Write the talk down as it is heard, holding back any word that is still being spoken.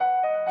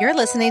You're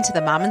listening to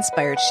the Mom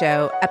Inspired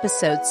Show,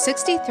 episode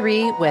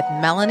 63 with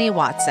Melanie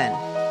Watson.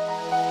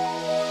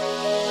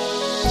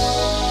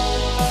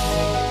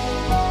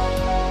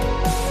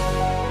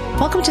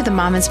 Welcome to the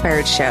Mom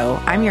Inspired Show.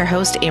 I'm your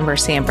host, Amber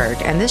Sandberg,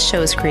 and this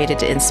show is created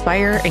to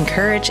inspire,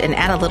 encourage, and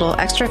add a little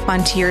extra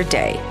fun to your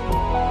day.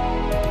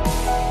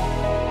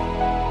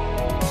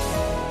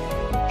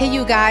 Hey,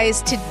 you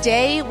guys.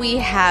 Today we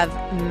have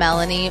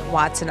Melanie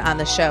Watson on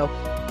the show.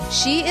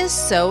 She is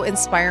so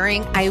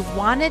inspiring. I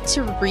wanted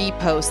to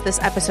repost this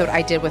episode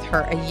I did with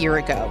her a year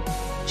ago.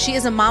 She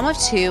is a mom of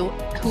two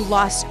who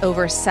lost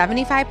over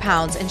 75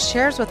 pounds and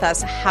shares with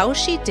us how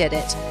she did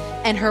it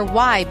and her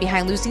why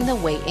behind losing the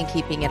weight and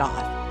keeping it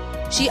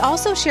off. She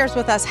also shares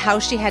with us how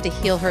she had to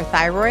heal her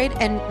thyroid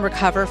and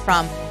recover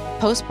from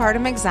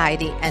postpartum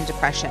anxiety and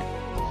depression.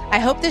 I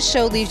hope this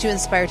show leaves you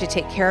inspired to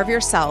take care of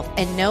yourself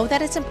and know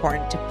that it's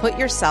important to put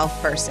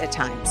yourself first at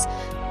times.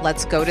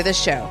 Let's go to the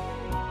show.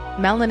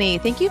 Melanie,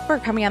 thank you for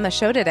coming on the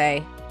show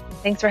today.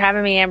 Thanks for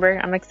having me,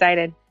 Amber. I'm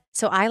excited.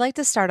 So I like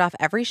to start off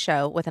every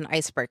show with an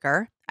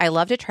icebreaker. I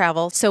love to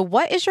travel. So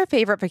what is your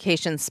favorite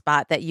vacation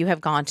spot that you have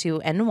gone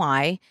to and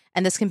why?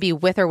 And this can be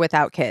with or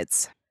without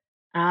kids.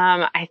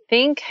 I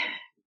think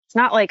it's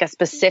not like a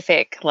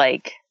specific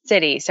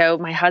city. So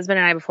my husband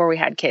and I, before we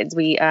had kids,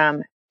 we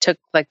took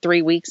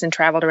 3 weeks and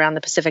traveled around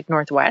the Pacific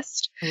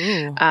Northwest.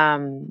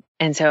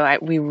 And so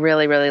we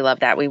really, really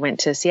loved that. We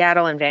went to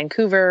Seattle and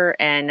Vancouver,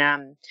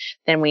 and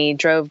then we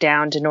drove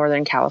down to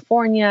Northern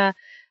California.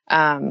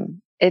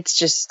 It's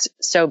just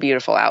so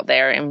beautiful out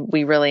there. And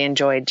we really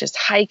enjoyed just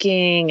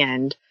hiking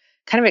and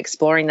kind of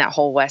exploring that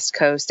whole West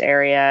Coast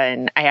area.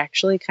 And I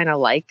actually kind of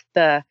like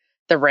the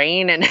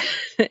rain and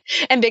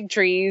and big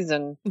trees.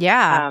 And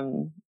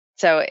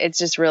so it's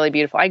just really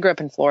beautiful. I grew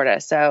up in Florida.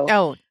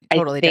 So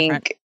totally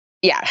different.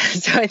 Yeah.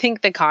 So I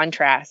think the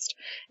contrast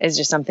is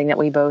just something that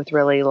we both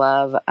really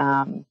love.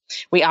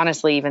 We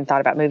honestly even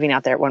thought about moving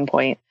out there at one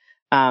point.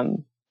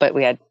 But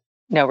we had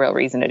no real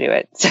reason to do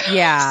it. So,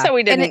 so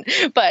we didn't,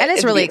 and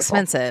it's really beautiful.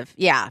 Expensive.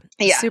 Yeah.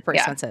 Super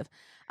expensive.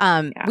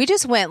 We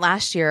just went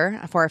last year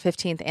for our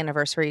 15th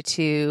anniversary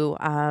to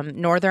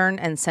Northern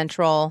and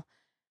Central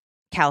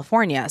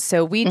California.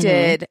 So we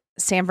did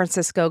San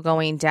Francisco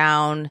going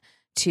down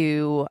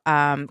to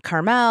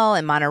Carmel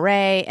and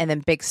Monterey and then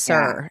Big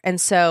Sur. And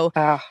so,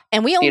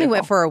 and we only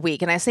went for a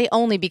week. And I say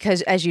only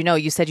because, as you know,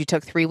 you said you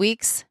took 3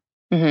 weeks.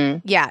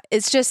 Yeah.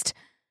 It's just,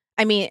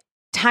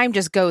 time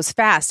just goes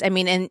fast. And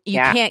you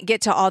can't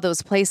get to all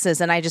those places.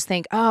 And I just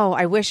think,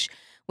 I wish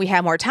we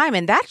had more time.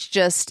 And that's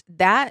just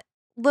that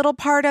little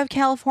part of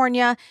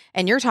California.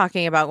 And you're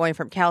talking about going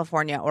from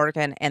California,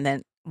 Oregon, and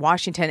then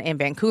Washington and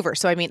Vancouver.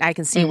 So, I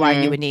can see why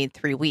you would need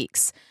 3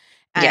 weeks.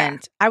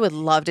 And I would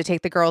love to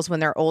take the girls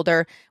when they're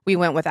older. We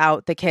went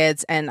without the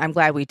kids, and I'm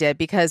glad we did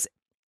because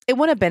it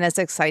wouldn't have been as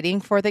exciting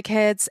for the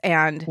kids.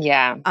 And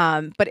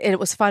but it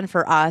was fun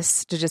for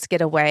us to just get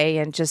away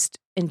and just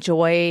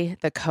enjoy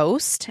the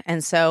coast.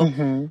 And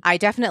so I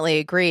definitely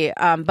agree.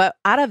 But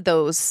out of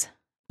those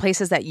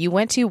places that you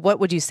went to, what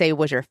would you say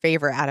was your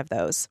favorite out of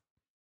those?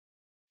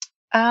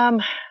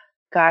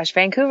 Gosh,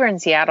 Vancouver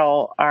and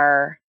Seattle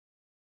are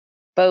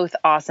both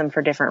awesome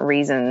for different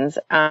reasons.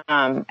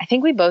 I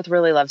think we both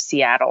really love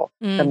Seattle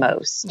the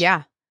most.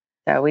 Yeah.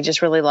 So we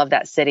just really love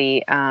that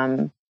city.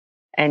 And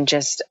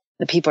just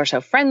the people are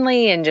so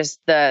friendly and just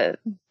the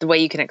way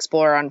you can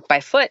explore by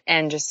foot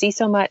and just see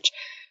so much.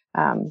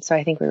 So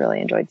I think we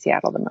really enjoyed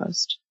Seattle the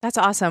most. That's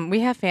awesome.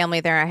 We have family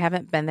there. I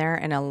haven't been there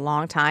in a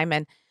long time.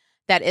 And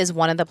that is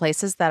one of the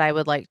places that I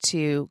would like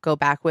to go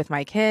back with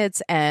my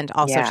kids and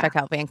also check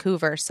out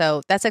Vancouver.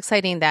 So that's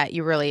exciting that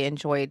you really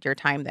enjoyed your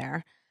time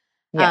there.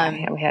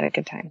 Yeah, we had a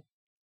good time.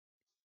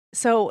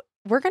 So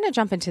we're going to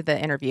jump into the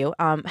interview.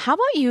 How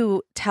about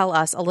you tell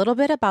us a little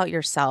bit about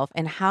yourself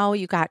and how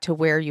you got to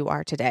where you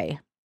are today?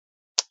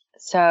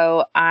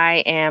 So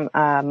I am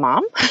a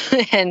mom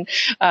and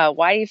a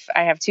wife.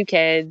 I have 2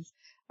 kids.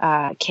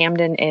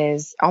 Camden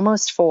is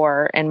almost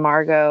 4 and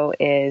Margot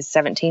is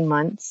 17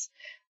 months.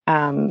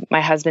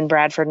 My husband,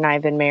 Bradford, and I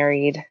have been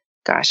married,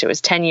 it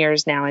was 10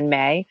 years now in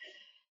May.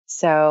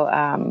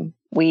 So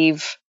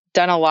we've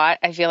done a lot,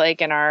 I feel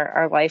like, in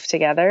our life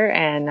together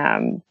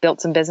and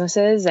built some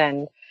businesses.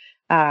 And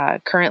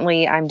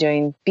currently I'm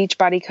doing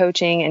Beachbody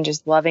coaching and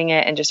just loving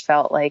it, and just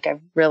felt like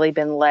I've really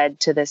been led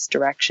to this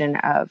direction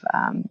of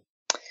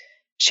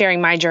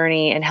sharing my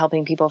journey and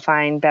helping people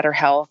find better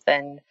health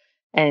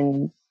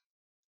and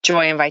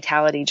joy and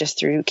vitality just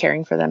through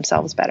caring for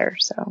themselves better.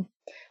 So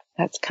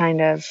that's kind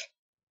of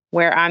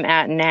where I'm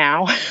at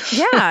now.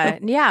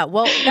 Yeah.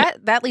 Well,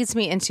 that leads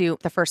me into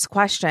the first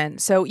question.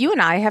 So you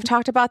and I have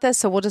talked about this,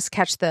 so we'll just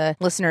catch the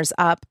listeners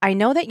up. I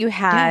know that you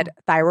had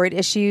thyroid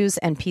issues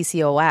and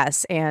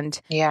PCOS, and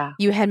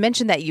you had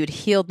mentioned that you'd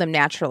healed them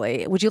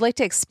naturally. Would you like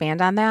to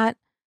expand on that?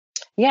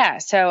 Yeah.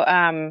 So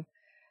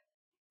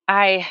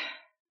I,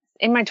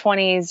 in my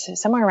 20s,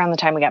 somewhere around the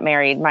time we got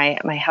married, my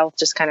health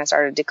just kind of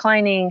started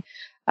declining.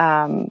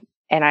 And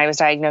I was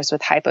diagnosed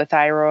with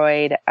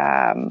hypothyroid.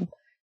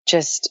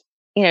 Just,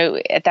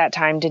 at that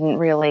time didn't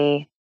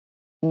really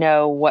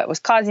know what was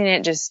causing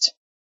it. Just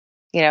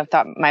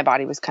thought my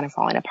body was kind of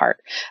falling apart.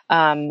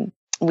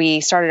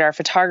 We started our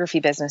photography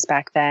business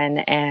back then,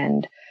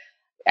 and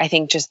I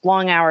think just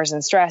long hours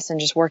and stress and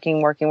just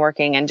working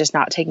and just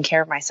not taking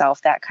care of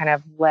myself, that kind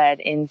of led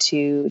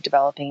into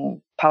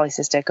developing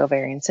polycystic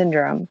ovarian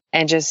syndrome,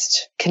 and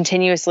just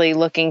continuously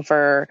looking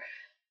for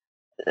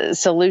a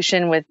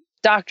solution with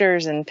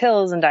doctors and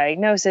pills and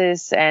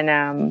diagnosis,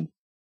 and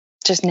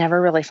just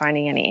never really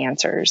finding any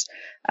answers.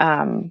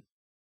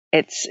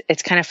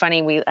 It's kind of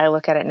funny. I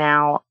look at it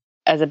now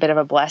as a bit of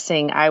a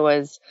blessing. I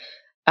was,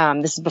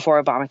 this is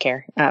before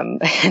Obamacare,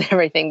 and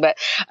everything, but,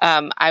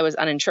 I was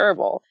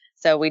uninsurable.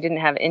 So we didn't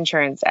have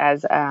insurance,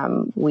 as,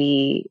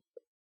 we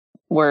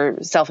were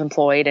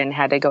self-employed and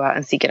had to go out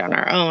and seek it on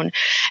our own.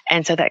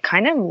 And so that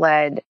kind of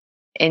led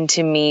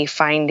into me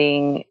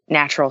finding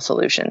natural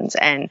solutions.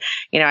 And,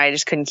 I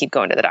just couldn't keep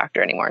going to the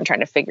doctor anymore and trying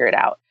to figure it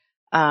out.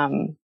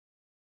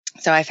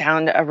 So I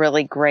found a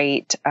really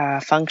great,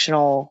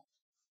 functional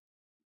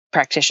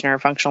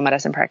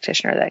medicine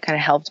practitioner that kind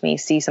of helped me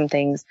see some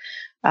things,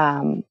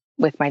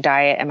 with my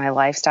diet and my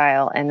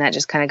lifestyle. And that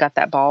just kind of got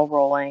that ball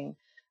rolling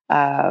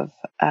of,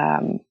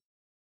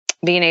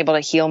 being able to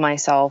heal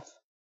myself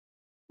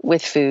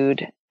with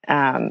food,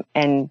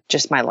 and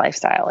just my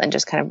lifestyle, and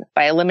just kind of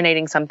by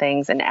eliminating some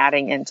things and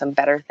adding in some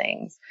better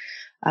things.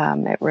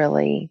 It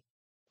really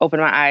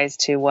opened my eyes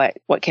to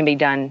what can be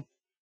done,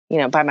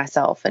 by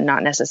myself, and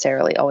not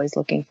necessarily always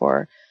looking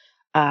for,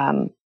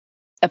 a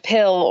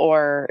pill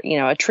or,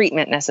 a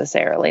treatment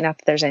necessarily. Not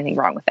that there's anything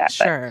wrong with that,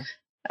 sure.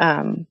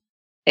 But,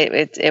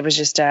 it was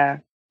just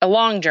a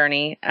long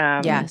journey.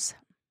 Yes.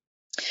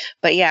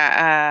 But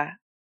yeah,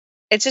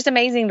 it's just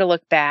amazing to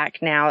look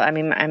back now. I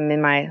mean, I'm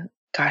in my,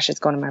 it's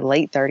going to my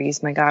late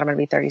 30s. My God, I'm going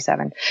to be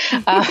 37.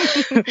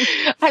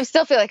 I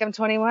still feel like I'm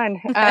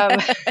 21.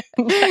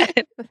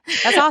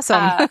 That's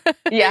awesome.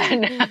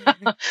 Yeah.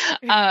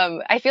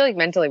 I feel like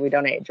mentally we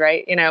don't age,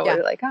 right?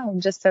 We're like, oh,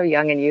 I'm just so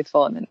young and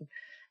youthful. And then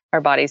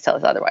our bodies tell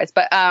us otherwise.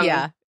 But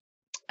yeah.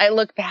 I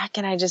look back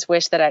and I just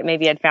wish that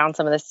I'd found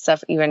some of this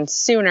stuff even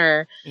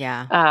sooner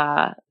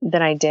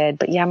than I did.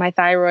 But yeah, my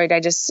thyroid,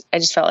 I just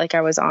felt like I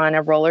was on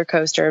a roller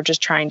coaster of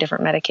just trying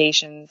different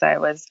medications. I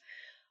was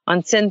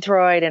on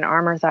Synthroid and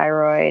Armour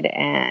Thyroid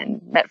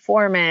and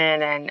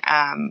Metformin,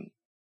 and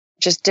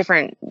just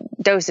different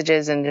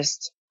dosages, and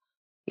just,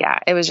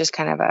 it was just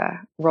kind of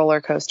a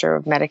roller coaster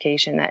of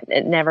medication that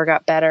it never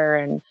got better.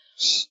 And,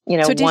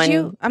 so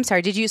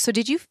did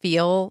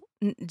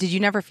you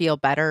never feel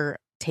better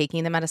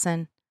taking the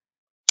medicine?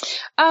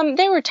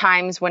 There were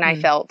times when I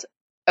felt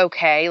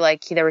okay.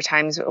 Like there were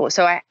times,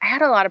 so I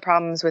had a lot of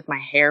problems with my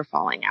hair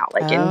falling out,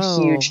 like in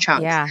huge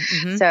chunks. Yeah.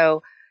 Mm-hmm.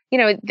 So,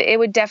 it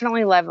would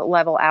definitely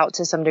level out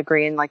to some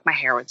degree, and like my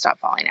hair would stop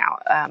falling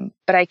out.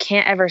 But I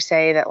can't ever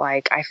say that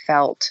like I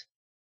felt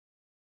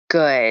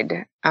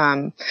good.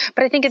 But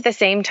I think at the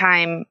same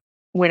time,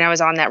 when I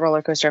was on that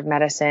roller coaster of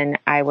medicine,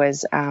 I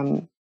was,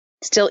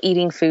 still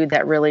eating food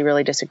that really,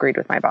 really disagreed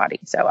with my body.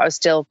 So I was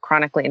still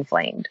chronically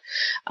inflamed.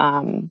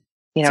 So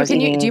do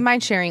you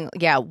mind sharing,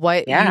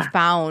 what you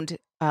found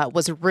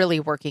was really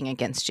working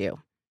against you?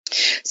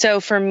 So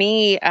for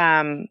me,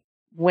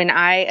 when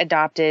I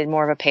adopted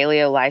more of a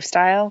paleo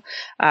lifestyle,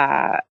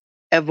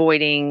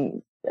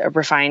 avoiding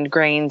refined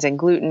grains and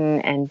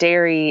gluten and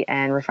dairy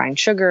and refined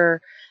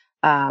sugar,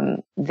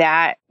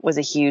 that was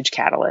a huge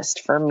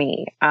catalyst for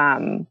me.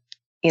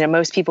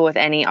 Most people with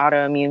any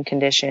autoimmune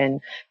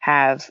condition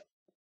have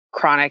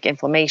chronic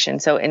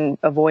inflammation. So in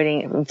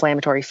avoiding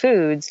inflammatory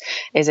foods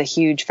is a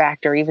huge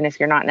factor, even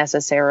if you're not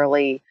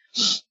necessarily,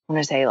 I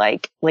want to say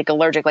like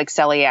allergic, like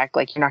celiac,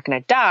 like you're not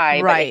going to die,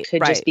 right, but it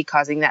could just be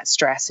causing that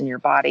stress in your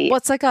body. Well,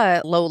 it's like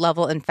a low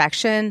level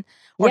infection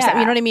or something,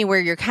 you know what I mean? Where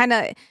you're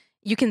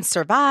you can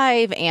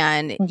survive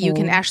and you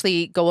can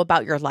actually go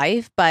about your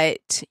life,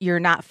 but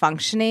you're not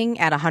functioning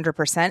at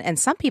 100%. And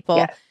some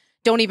people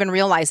don't even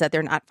realize that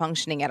they're not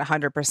functioning at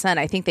 100%.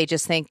 I think they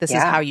just think this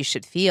is how you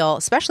should feel,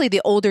 especially the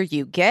older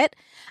you get.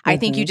 I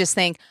think you just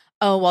think,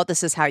 oh, well,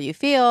 this is how you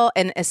feel.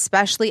 And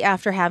especially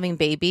after having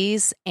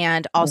babies.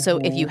 And also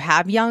if you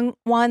have young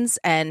ones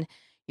and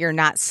you're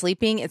not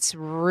sleeping, it's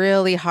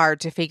really hard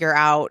to figure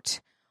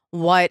out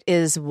what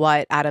is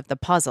what out of the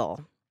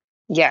puzzle.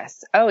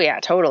 Yes. Oh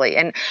yeah, totally.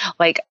 And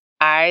like,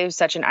 I'm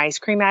such an ice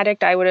cream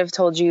addict. I would have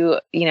told you,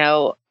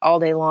 all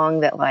day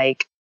long that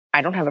like,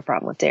 I don't have a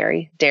problem with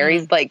dairy.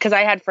 Dairy's like, because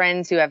I had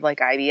friends who have like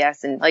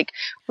IBS and like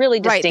really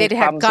distinct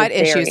problems with dairy.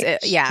 They'd have gut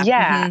issues.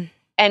 Yeah.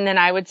 And then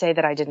I would say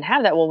that I didn't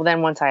have that. Well,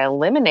 then once I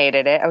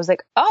eliminated it, I was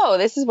like, oh,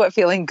 this is what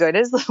feeling good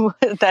is.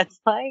 What that's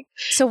like.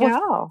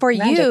 So for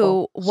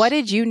you, what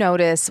did you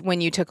notice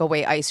when you took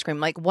away ice cream?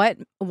 Like what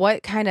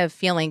kind of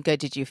feeling good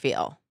did you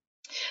feel?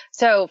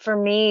 So for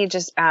me,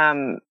 just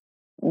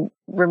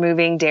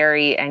removing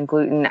dairy and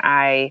gluten,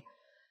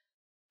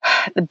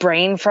 the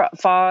brain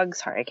fog,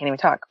 sorry, I can't even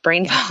talk.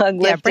 Brain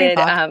fog lifted,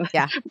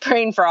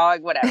 brain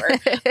frog, whatever.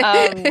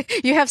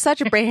 You have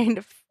such a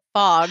brain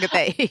fog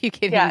that you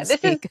can't even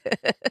speak.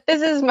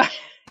 This is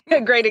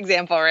a great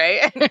example,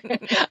 right?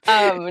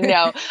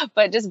 No,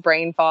 but just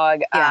brain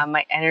fog.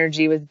 My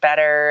energy was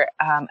better.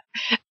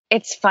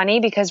 it's funny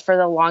because for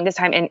the longest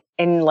time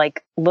and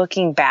like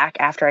looking back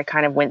after I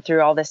kind of went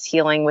through all this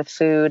healing with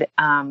food,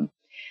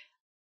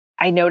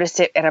 I noticed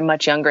it at a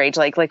much younger age,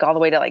 like all the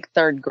way to like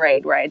third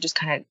grade, where I had just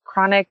kind of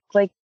chronic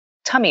like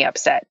tummy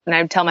upset. And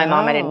I would tell my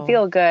mom I didn't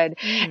feel good.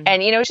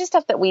 And, it's just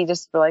stuff that we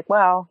just were like,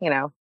 well,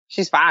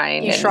 she's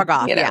fine. You shrug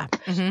off. Yeah.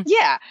 Mm-hmm.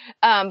 Yeah.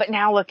 But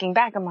now looking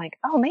back, I'm like,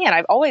 oh man,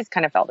 I've always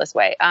kind of felt this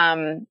way.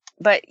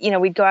 But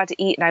we'd go out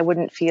to eat and I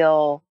wouldn't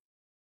feel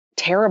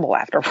terrible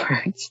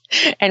afterwards.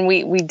 And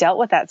we dealt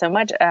with that so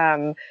much,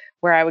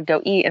 where I would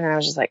go eat and then I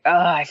was just like, oh,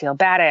 I feel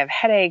bad. I have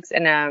headaches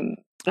and,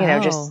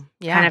 just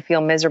kind of feel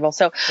miserable.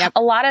 So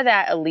a lot of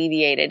that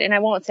alleviated. And I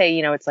won't say,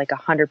 it's like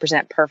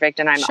 100% perfect.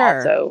 And I'm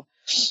also,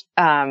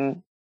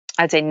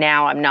 I'd say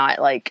now I'm not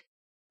like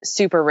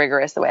super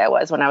rigorous the way I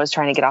was when I was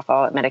trying to get off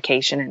all that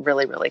medication and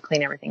really, really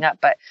clean everything up.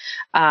 But,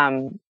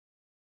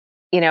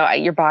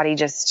 your body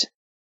just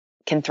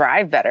can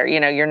thrive better.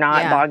 You're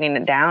not bogging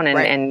it down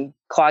and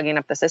clogging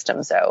up the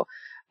system. So,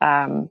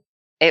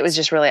 it was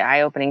just really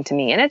eye-opening to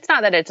me. And it's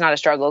not that it's not a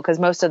struggle, because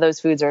most of those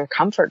foods are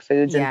comfort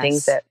foods and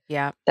things that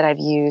I've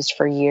used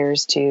for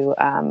years to,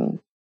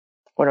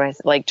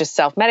 just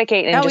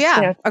self-medicate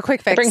and a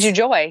quick fix. It brings you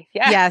joy.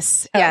 Yeah.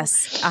 Yes.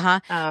 Yes.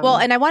 Well,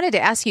 and I wanted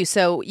to ask you,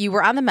 so you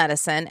were on the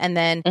medicine and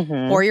then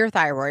for your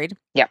thyroid.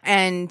 Yeah.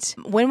 And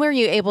when were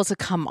you able to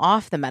come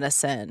off the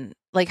medicine?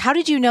 Like, how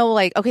did you know,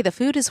 like, okay, the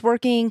food is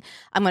working,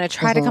 I'm going to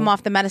try to come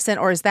off the medicine?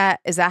 Or is that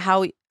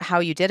how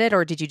you did it,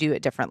 or did you do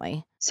it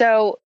differently?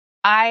 So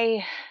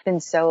I been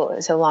so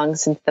long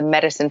since the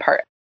medicine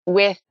part.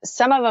 With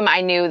some of them, I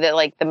knew that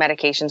like the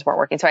medications weren't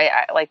working. So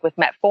I like with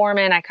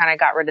metformin, I kind of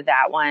got rid of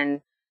that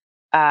one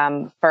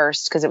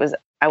first, because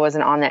I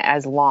wasn't on it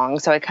as long.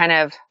 So I kind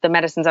of, the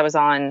medicines I was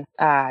on,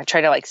 try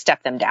to like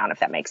step them down, if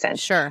that makes sense.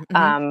 Sure.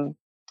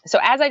 So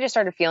as I just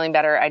started feeling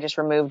better, I just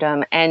removed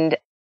them. And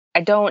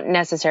I don't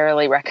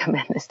necessarily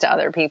recommend this to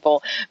other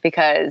people,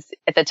 because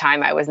at the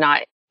time I was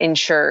not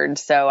insured.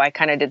 So I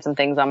kind of did some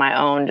things on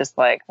my own, just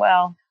like,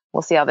 well,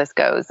 we'll see how this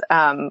goes.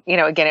 Again,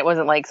 it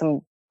wasn't like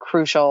some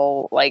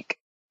crucial like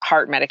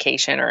heart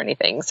medication or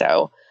anything.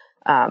 So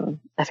I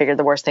figured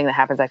the worst thing that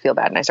happens, I feel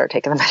bad and I start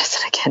taking the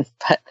medicine again.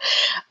 But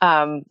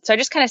so I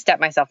just kind of stepped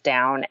myself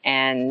down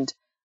and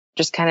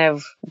just kind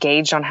of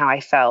gauged on how I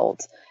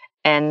felt.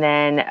 And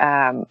then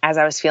as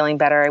I was feeling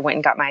better, I went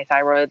and got my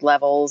thyroid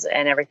levels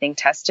and everything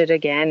tested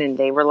again, and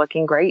they were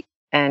looking great.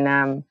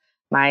 And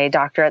my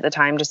doctor at the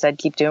time just said,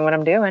 keep doing what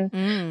I'm doing.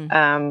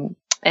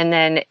 And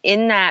then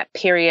in that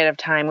period of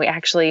time, we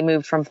actually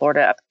moved from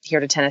Florida up here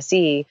to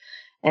Tennessee.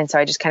 And so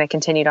I just kind of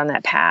continued on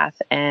that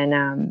path.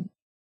 And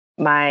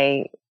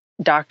my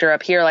doctor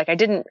up here,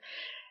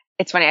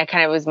 it's funny, I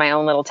kind of was my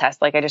own little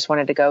test. Like I just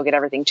wanted to go get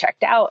everything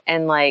checked out.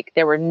 And like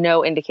there were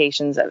no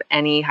indications of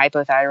any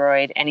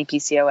hypothyroid, any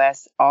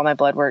PCOS. All my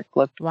blood work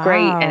looked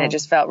great. And it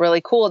just felt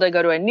really cool to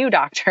go to a new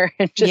doctor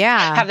and just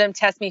have them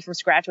test me from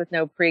scratch with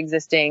no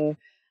pre-existing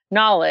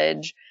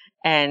knowledge.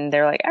 And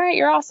they're like, all right,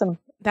 you're awesome.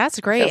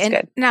 That's great. Feels and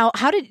good. Now,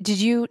 did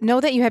you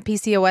know that you had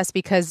PCOS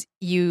because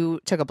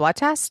you took a blood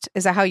test?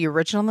 Is that how you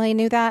originally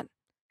knew that?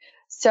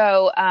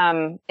 So,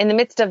 in the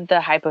midst of the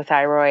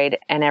hypothyroid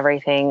and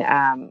everything,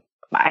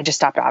 I just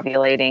stopped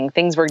ovulating.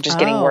 Things were just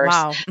getting worse.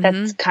 Wow.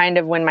 That's kind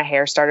of when my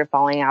hair started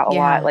falling out a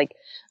lot. Like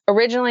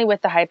originally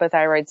with the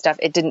hypothyroid stuff,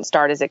 it didn't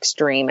start as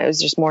extreme. It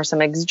was just more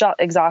some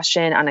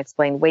exhaustion,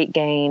 unexplained weight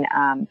gain.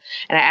 And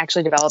I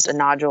actually developed a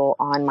nodule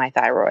on my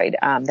thyroid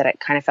that it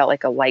kind of felt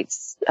like a light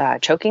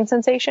choking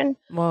sensation.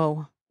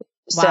 Whoa.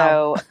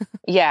 So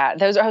I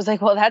was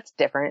like, well, that's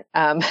different.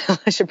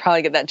 I should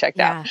probably get that checked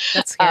out.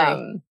 That's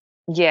scary.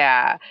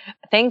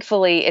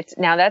 Thankfully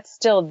that's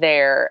still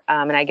there.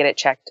 And I get it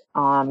checked,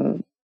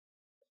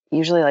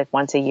 usually like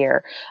once a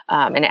year.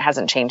 And it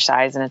hasn't changed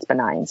size and it's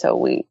benign.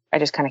 So I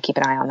just kind of keep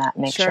an eye on that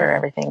and make sure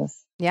everything's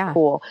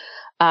cool.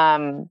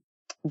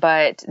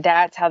 But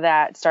that's how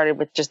that started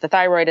with just the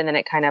thyroid. And then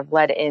it kind of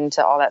led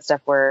into all that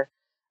stuff where,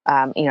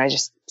 I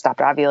just stopped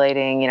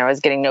ovulating, I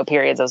was getting no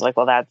periods. I was like,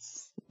 well,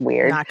 that's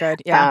weird. Not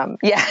good. Yeah.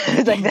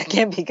 It's like, that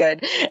can't be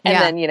good.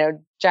 And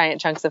then,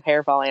 giant chunks of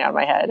hair falling out of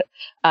my head.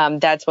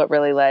 That's what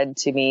really led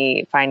to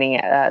me finding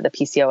the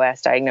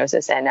PCOS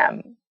diagnosis.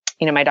 And,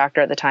 my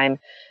doctor at the time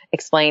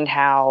explained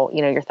how,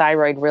 your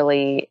thyroid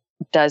really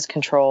does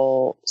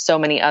control so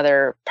many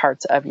other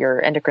parts of your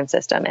endocrine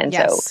system. And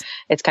so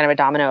it's kind of a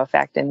domino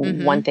effect,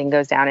 and one thing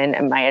goes down,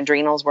 and my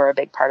adrenals were a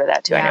big part of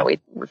that too. I know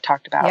we've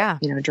talked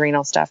about,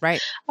 adrenal stuff.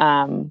 Right.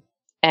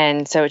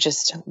 And so it's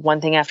just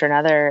one thing after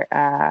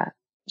another,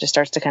 just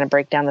starts to kind of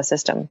break down the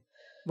system.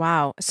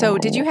 Wow. So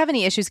did you have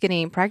any issues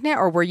getting pregnant,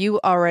 or were you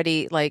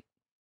already like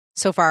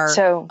so far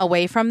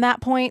away from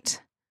that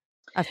point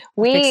of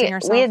fixing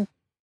yourself? We had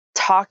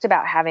talked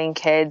about having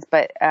kids,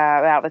 but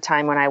about the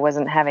time when I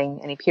wasn't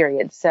having any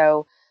periods.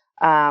 So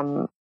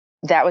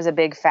that was a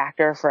big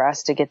factor for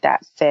us to get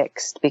that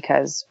fixed,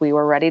 because we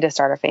were ready to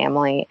start a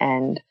family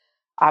and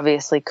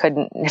obviously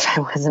couldn't if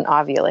I wasn't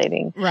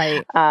ovulating.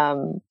 Right.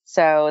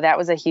 So that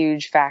was a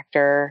huge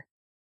factor.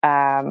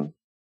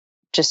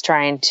 Just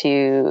trying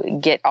to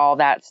get all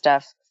that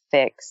stuff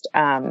fixed.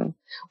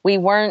 We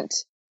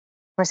weren't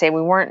I say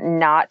we weren't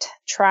not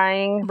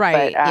trying.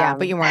 Right. But,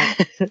 but you weren't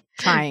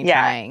trying.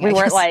 We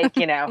weren't like,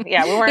 we weren't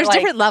There's like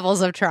different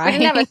levels of trying. We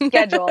didn't have a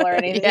schedule or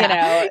anything,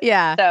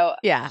 Yeah. So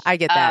I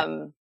get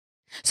that.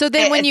 So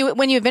then when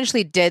you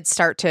eventually did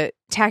start to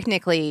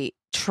technically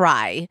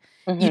try,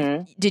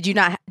 did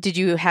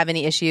you have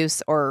any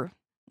issues, or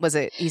was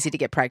it easy to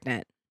get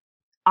pregnant?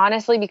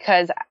 Honestly,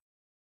 because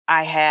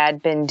I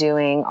had been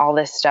doing all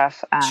this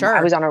stuff. Sure.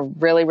 I was on a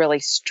really, really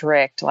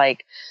strict,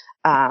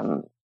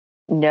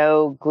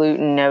 no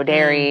gluten, no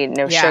dairy,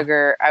 no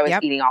sugar. I was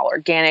eating all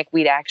organic.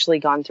 We'd actually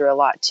gone through a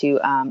lot to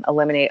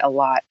eliminate a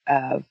lot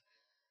of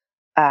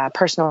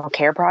personal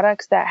care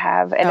products that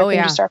have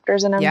endocrine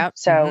disruptors in them. Yep.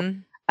 So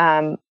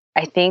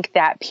I think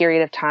that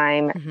period of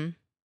time,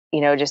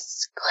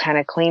 just kind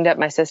of cleaned up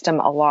my system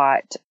a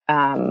lot.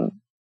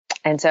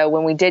 And so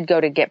when we did go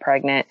to get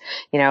pregnant,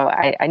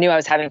 I knew I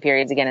was having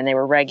periods again, and they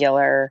were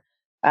regular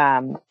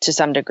to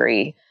some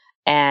degree.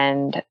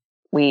 And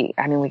we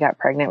got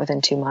pregnant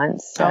within 2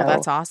 months. So,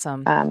 that's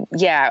awesome.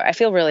 I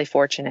feel really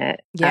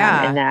fortunate in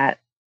that.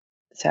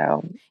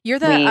 So you're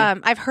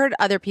I've heard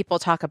other people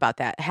talk about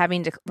that,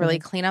 having to really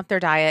clean up their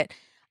diet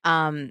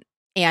and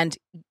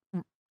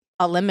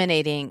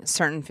eliminating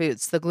certain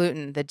foods, the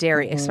gluten, the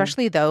dairy,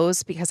 especially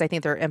those, because I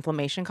think they're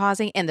inflammation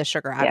causing, and the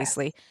sugar,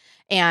 obviously.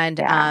 And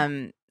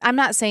I'm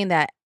not saying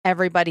that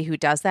everybody who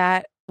does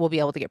that will be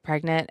able to get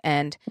pregnant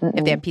and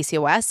if they have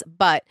PCOS,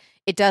 but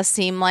it does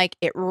seem like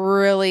it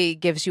really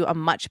gives you a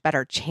much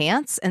better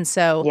chance. And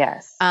so,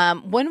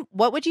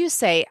 what would you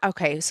say?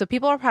 Okay, so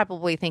people are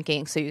probably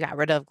thinking, so you got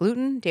rid of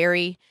gluten,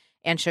 dairy,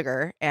 and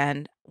sugar,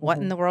 and what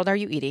in the world are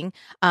you eating?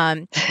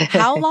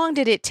 How long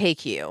did it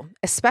take you,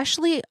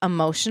 especially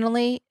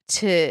emotionally,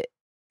 to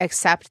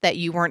accept that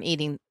you weren't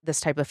eating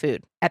this type of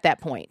food at that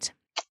point?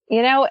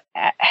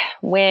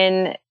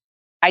 When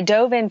I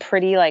dove in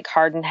pretty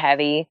hard and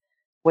heavy,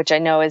 which I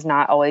know is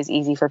not always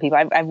easy for people.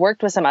 I've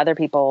worked with some other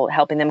people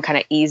helping them kind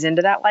of ease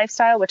into that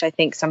lifestyle, which I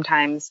think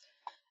sometimes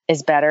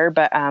is better.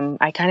 But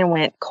I kind of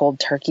went cold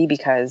turkey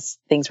because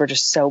things were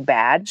just so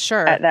bad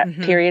at that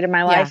period of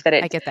my life that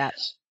I get that.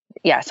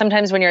 Yeah.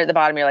 Sometimes when you're at the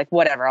bottom, you're like,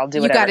 whatever, I'll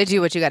do whatever. You got to do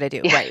what you got to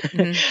do. Right.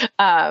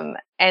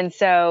 And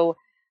so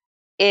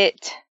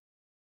it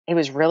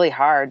was really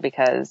hard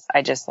because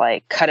I just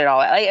cut it all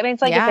out.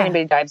 It's like if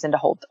anybody dives into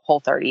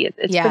Whole30,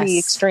 it's pretty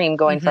extreme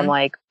going from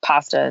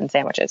pasta and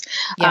sandwiches.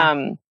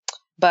 Yeah.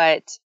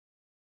 But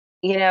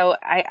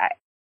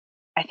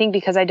I think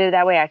because I did it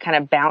that way, I kind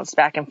of bounced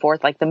back and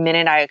forth. The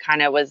minute I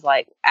kind of was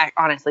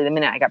honestly, the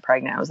minute I got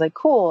pregnant, I was like,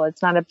 cool,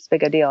 it's not as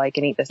big a deal. I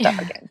can eat this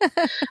stuff again.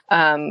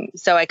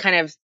 So I kind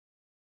of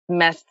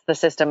messed the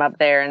system up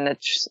there, and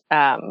it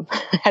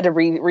had to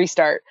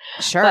restart.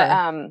 Sure.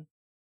 But,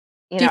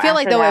 do you feel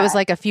like though it was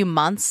a few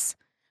months,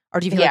 or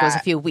do you feel like it was a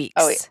few weeks?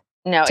 Oh,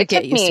 no, to it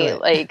took me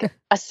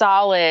a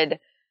solid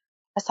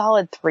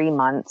 3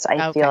 months.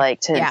 I feel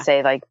like to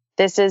say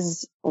this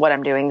is what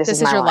I'm doing. This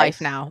is your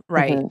life now,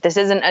 right? This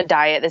isn't a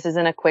diet. This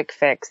isn't a quick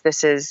fix.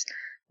 This is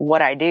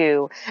what I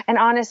do. And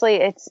honestly,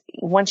 it's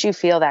once you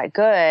feel that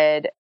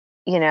good,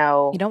 you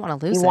don't want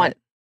to lose it.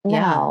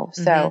 No.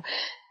 So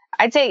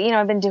I'd say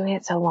I've been doing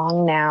it so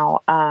long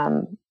now.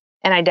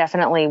 And I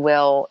definitely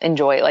will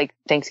enjoy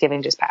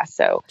Thanksgiving just passed.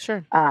 So,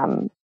 sure.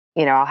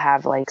 I'll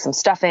have some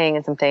stuffing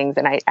and some things.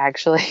 And I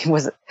actually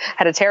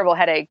had a terrible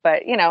headache,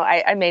 but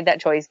I made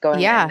that choice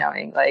going in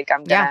knowing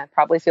I'm going to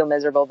probably feel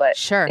miserable, but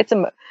sure. It's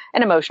an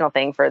emotional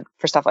thing for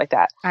stuff like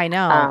that. I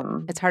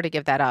know. It's hard to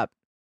give that up.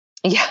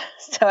 Yeah.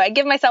 So I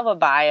give myself a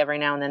bye every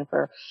now and then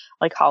for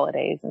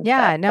holidays. And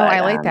stuff, no, I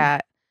like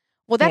that.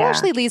 Well, that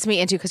actually leads me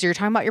into, because you're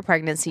talking about your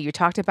pregnancy, you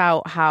talked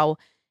about how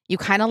you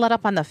kind of let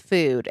up on the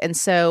food. And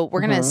so we're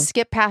going to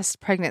skip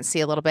past pregnancy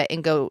a little bit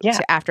and go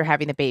to after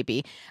having the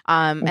baby.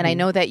 And I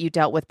know that you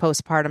dealt with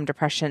postpartum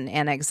depression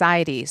and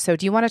anxiety. So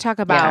do you want to talk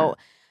about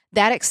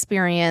that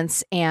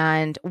experience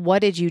and what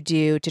did you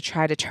do to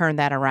try to turn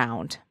that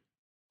around?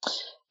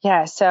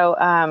 Yeah.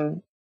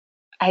 So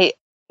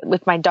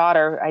with my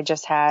daughter, I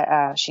just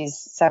had, she's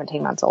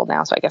 17 months old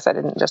now. So I guess I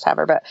didn't just have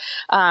her, but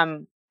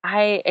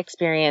I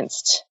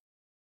experienced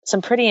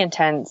some pretty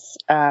intense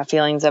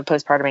feelings of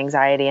postpartum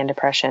anxiety and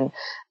depression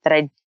that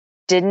I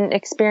didn't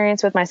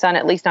experience with my son,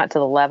 at least not to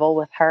the level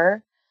with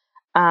her.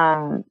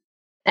 And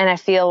I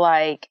feel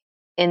like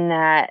in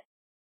that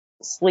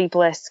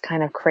sleepless,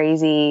 kind of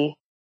crazy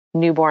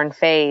newborn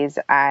phase,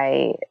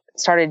 I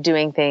started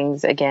doing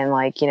things again,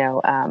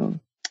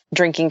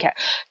 drinking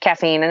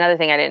caffeine. Another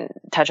thing I didn't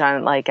touch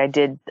on, I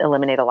did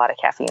eliminate a lot of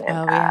caffeine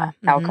and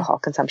alcohol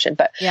consumption,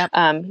 but,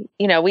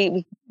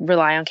 we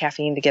rely on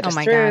caffeine to get us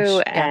through.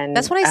 Gosh. And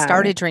that's when I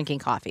started drinking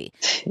coffee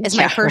as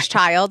my first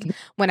child,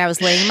 when I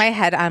was laying my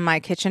head on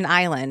my kitchen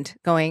island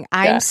going,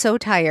 I'm so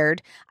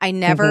tired. I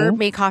never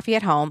made coffee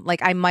at home.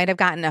 I might've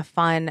gotten a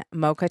fun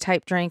mocha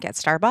type drink at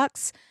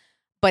Starbucks,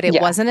 but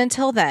it wasn't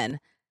until then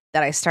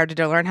that I started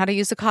to learn how to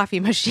use a coffee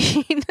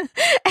machine.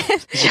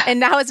 And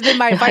now it's been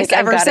my vice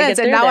ever since.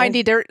 And now I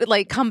need to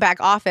come back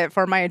off it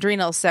for my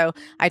adrenals. So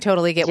I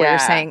totally get what you're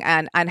saying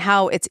and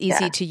how it's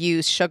easy to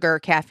use sugar,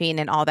 caffeine,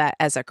 and all that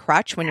as a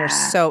crutch when you're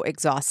so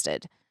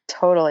exhausted.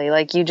 Totally.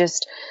 Like you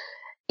just,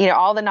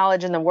 all the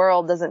knowledge in the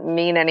world doesn't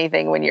mean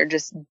anything when you're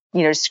just,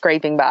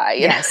 scraping by,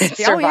 yes.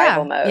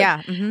 survival mode.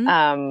 Yeah.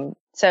 Mm-hmm.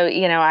 So,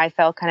 I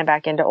fell kind of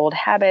back into old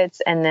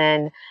habits. And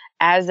then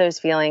as those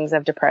feelings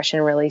of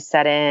depression really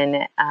set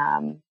in,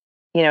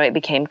 it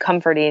became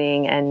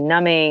comforting and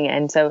numbing.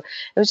 And so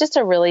it was just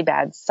a really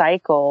bad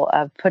cycle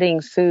of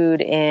putting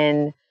food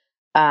in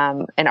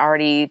an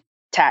already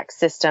taxed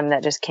system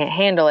that just can't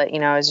handle it.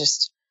 I was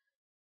just,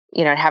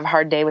 I'd have a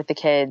hard day with the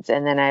kids,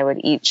 and then I would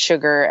eat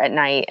sugar at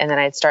night, and then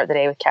I'd start the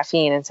day with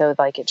caffeine. And so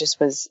like, it just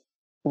was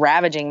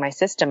ravaging my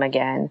system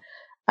again.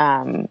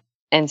 And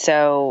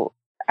so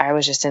I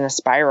was just in a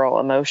spiral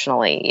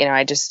emotionally,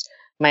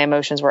 my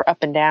emotions were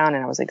up and down,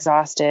 and I was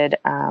exhausted.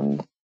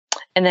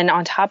 And then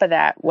on top of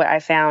that, what I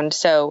found,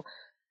 so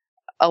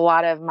a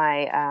lot of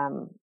my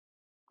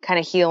kind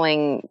of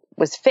healing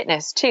was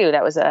fitness too.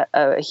 That was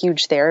a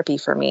huge therapy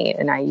for me.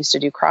 And I used to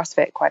do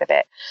CrossFit quite a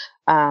bit.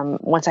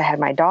 Once I had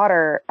my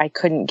daughter, I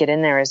couldn't get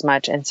in there as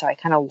much. And so I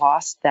kind of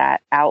lost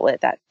that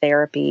outlet, that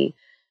therapy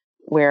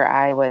where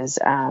I was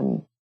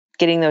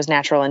getting those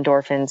natural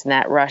endorphins and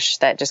that rush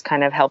that just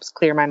kind of helps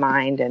clear my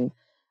mind. And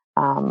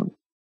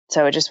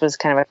so it just was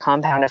kind of a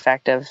compound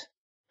effect of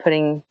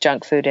putting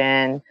junk food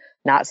in,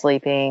 not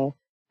sleeping,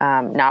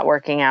 not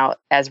working out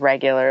as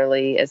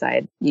regularly as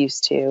I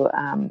used to,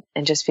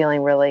 and just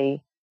feeling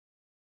really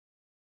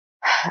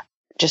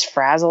just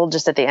frazzled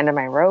just at the end of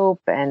my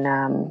rope.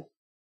 And,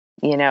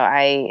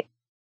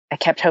 I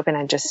kept hoping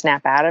I'd just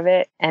snap out of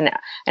it. And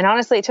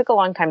honestly, it took a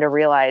long time to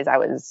realize I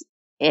was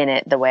in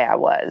it the way I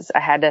was. I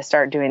had to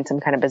start doing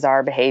some kind of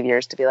bizarre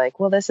behaviors to be like,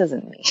 well, this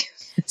isn't me.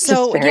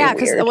 So yeah,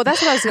 because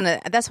that's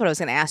what I was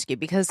gonna ask you,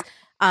 because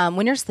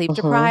when you're sleep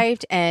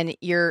deprived and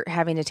you're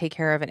having to take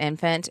care of an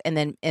infant, and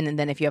then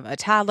if you have a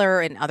toddler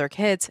and other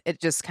kids,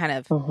 it just kind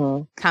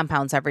of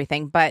compounds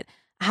everything. But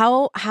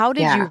how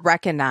did you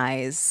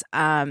recognize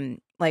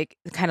like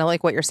kind of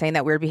like what you're saying,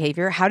 that weird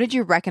behavior? How did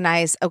you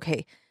recognize,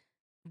 okay,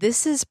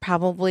 this is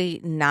probably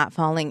not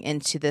falling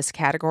into this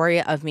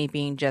category of me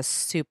being just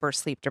super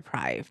sleep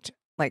deprived?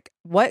 Like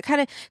what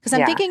kind of, because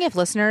I'm thinking if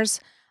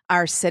listeners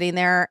are sitting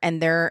there and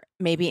they're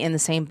maybe in the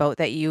same boat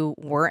that you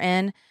were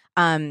in,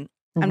 I'm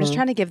just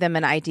trying to give them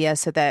an idea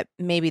so that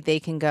maybe they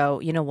can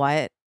go, you know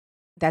what,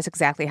 that's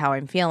exactly how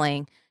I'm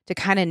feeling, to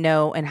kind of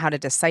know and how to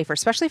decipher,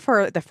 especially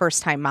for the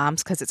first time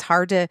moms, because it's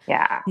hard to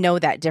know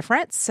that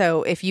difference.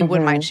 So if you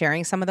wouldn't mind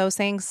sharing some of those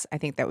things, I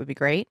think that would be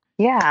great.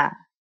 Yeah.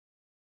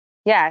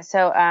 Yeah.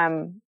 So,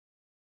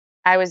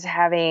 I was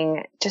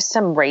having just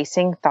some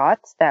racing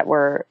thoughts that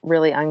were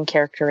really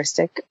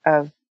uncharacteristic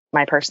of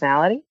my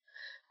personality.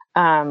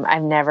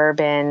 I've never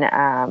been,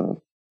 a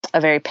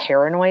very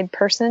paranoid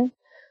person.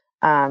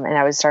 And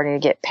I was starting to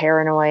get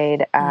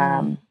paranoid,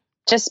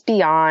 just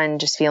beyond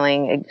just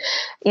feeling,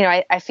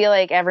 I feel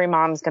like every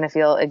mom's going to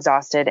feel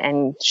exhausted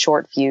and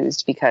short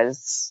fused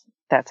because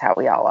that's how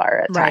we all are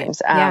at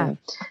times.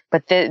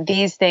 But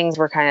these things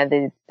were kind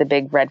of the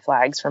big red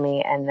flags for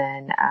me. And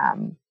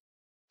then,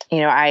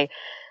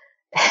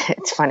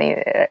 it's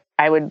funny.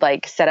 I would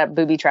like set up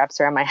booby traps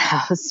around my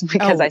house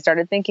because I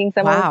started thinking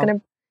someone was going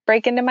to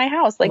break into my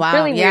house, like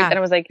really weird. And I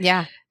was like,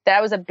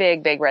 that was a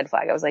big, big red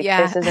flag. I was like,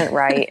 this isn't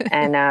right.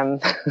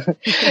 And,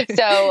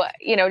 so,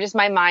 just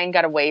my mind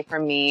got away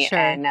from me. Sure.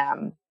 And,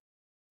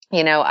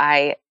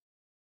 I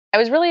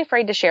was really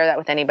afraid to share that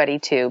with anybody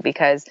too,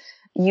 because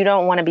you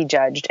don't want to be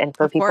judged and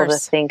for people to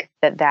think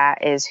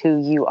that is who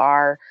you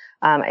are.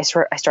 I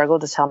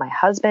struggled to tell my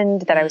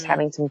husband that I was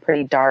having some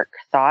pretty dark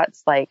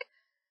thoughts. Like,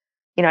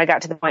 I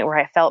got to the point where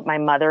I felt my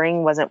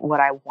mothering wasn't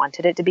what I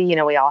wanted it to be.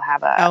 We all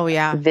have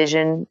a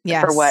vision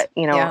for what,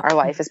 our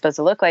life is supposed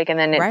to look like. And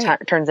then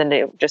it turns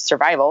into just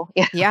survival.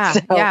 Yeah.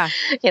 So, yeah.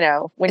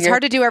 When it's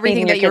hard to do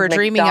everything that you were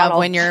dreaming of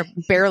when you're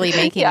barely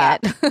making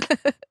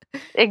it.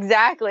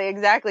 Exactly.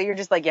 You're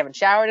just like, you haven't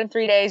showered in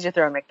 3 days. You're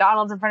throwing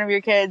McDonald's in front of your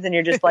kids and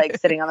you're just like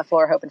sitting on the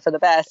floor hoping for the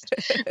best.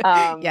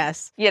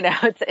 Yes.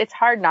 It's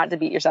hard not to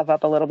beat yourself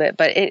up a little bit,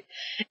 but it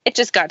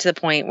just got to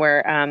the point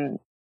where,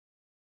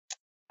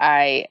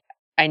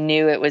 I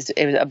knew it was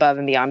above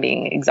and beyond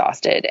being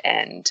exhausted,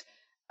 and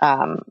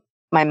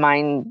my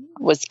mind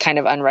was kind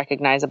of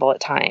unrecognizable at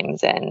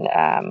times,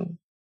 and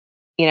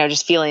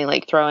just feeling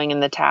like throwing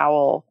in the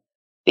towel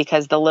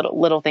because the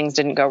little things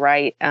didn't go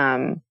right.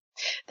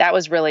 That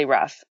was really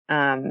rough.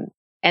 And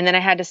then I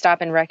had to stop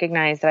and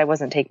recognize that I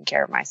wasn't taking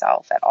care of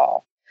myself at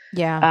all.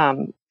 Yeah.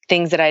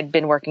 Things that I'd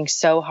been working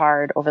so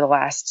hard over the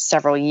last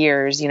several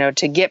years,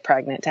 to get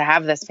pregnant, to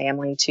have this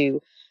family,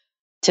 to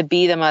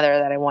be the mother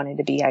that I wanted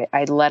to be.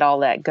 I let all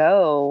that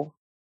go,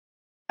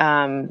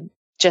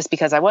 just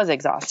because I was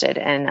exhausted.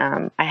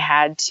 And, I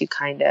had to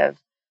I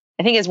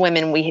think as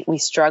women, we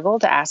struggle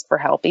to ask for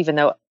help, even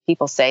though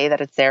people say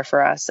that it's there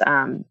for us.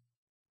 And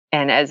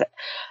as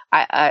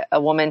a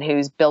woman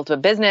who's built a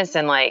business,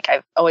 and like,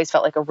 I've always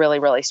felt like a really,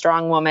 really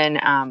strong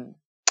woman,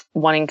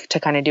 wanting to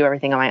kind of do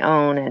everything on my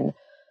own. And,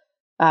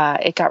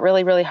 it got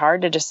really, really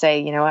hard to just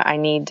say, I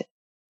need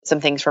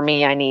some things for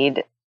me. I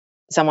need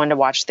someone to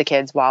watch the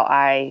kids while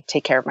I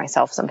take care of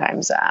myself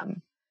sometimes.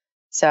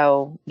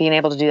 So being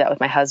able to do that with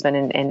my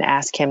husband and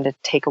ask him to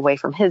take away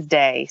from his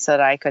day so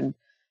that I could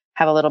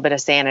have a little bit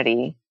of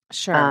sanity.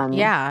 Sure.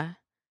 Yeah.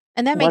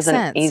 And that makes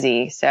sense.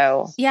 Easy.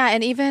 So yeah.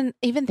 And even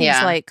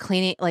things like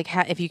cleaning, like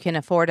if you can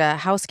afford a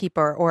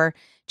housekeeper, or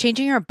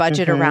changing your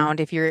budget around,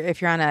 if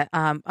you're on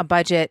a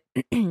budget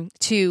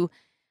to,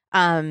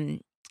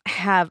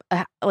 have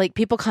like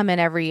people come in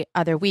every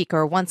other week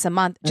or once a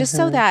month, just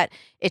so that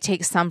it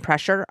takes some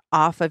pressure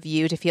off of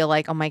you to feel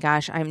like, oh my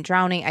gosh, I'm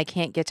drowning. I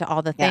can't get to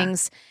all the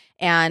things.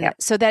 And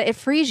so that it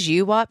frees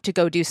you up to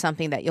go do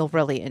something that you'll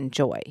really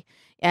enjoy.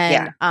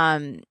 And,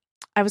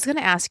 I was going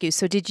to ask you,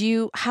 so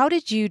how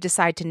did you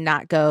decide to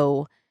not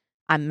go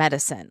on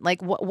medicine?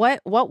 Like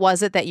what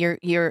was it that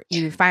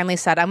you finally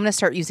said, I'm going to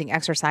start using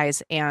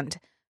exercise and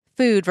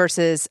food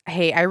versus,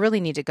 hey, I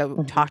really need to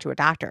go talk to a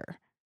doctor?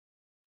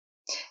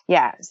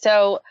 Yeah.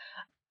 So,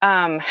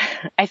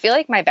 I feel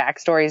like my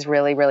backstory is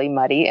really, really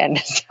muddy. And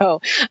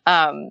so,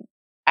 I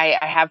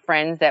have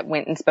friends that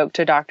went and spoke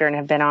to a doctor and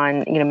have been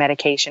on,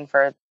 medication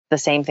for the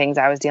same things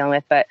I was dealing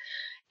with. But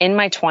in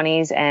my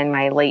 20s and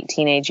my late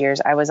teenage years,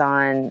 I was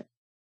on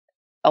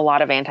a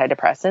lot of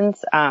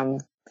antidepressants.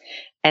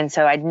 And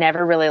so I'd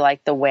never really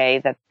liked the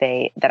way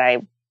that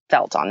I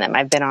felt on them.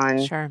 I've been on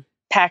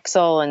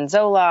Paxil and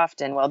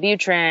Zoloft and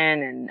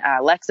Wellbutrin and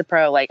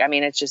Lexapro. Like, I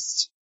mean, it's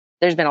just,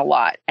 there's been a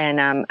lot.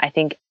 And I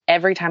think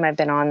every time I've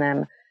been on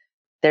them,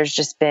 there's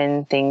just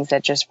been things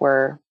that just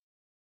were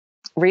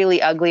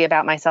really ugly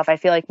about myself. I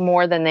feel like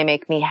more than they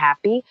make me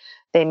happy,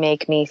 they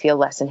make me feel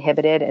less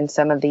inhibited. And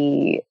some of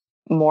the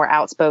more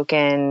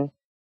outspoken,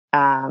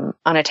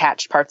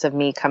 unattached parts of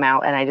me come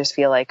out. And I just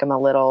feel like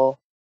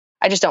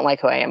I just don't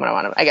like who I am when I'm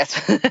on them, I guess.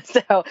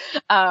 So,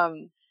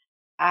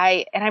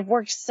 I've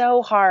worked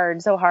so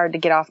hard to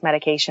get off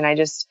medication. I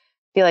just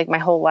feel like my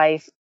whole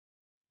life,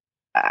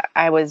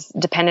 I was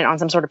dependent on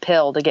some sort of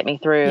pill to get me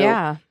through.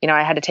 Yeah.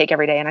 I had to take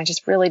every day, and I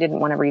just really didn't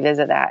want to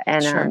revisit that.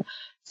 And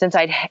since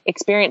I'd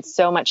experienced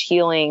so much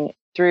healing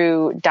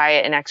through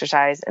diet and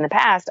exercise in the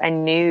past, I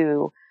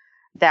knew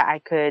that I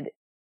could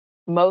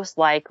most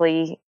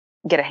likely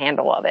get a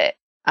handle of it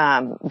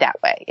that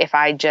way if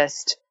I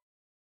just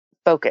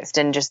focused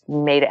and just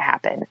made it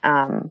happen.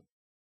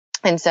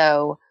 And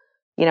so,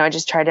 I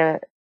just try to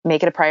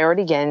make it a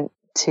priority again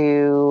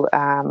to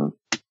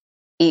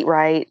eat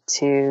right,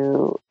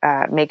 to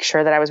make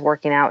sure that I was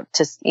working out,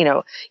 to,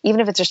 even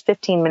if it's just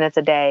 15 minutes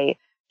a day,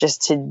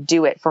 just to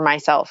do it for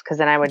myself. Cause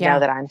then I would know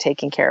that I'm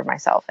taking care of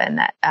myself, and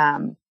that,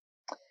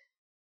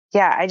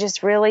 I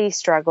just really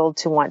struggled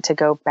to want to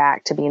go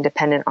back to being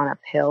dependent on a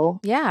pill.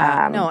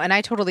 Yeah, no. And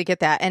I totally get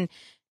that. And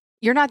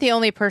you're not the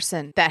only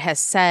person that has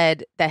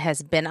said that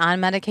has been on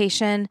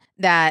medication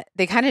that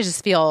they kind of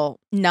just feel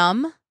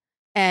numb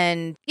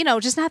and,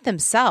 just not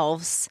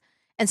themselves.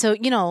 And so,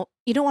 you don't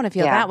want to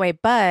feel that way,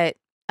 but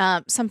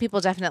some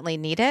people definitely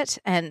need it.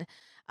 And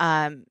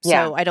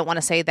so I don't want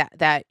to say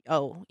that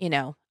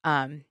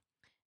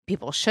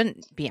people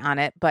shouldn't be on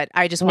it, but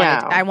I just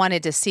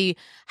wanted to see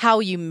how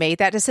you made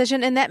that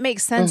decision. And that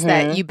makes sense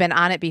that you've been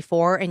on it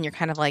before and you're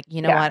kind of like,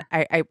 what,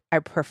 I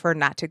prefer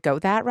not to go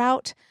that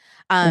route.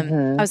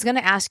 I was going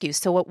to ask you,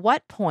 so at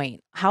what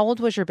point, how old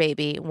was your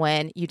baby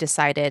when you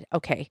decided,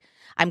 okay,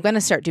 I'm going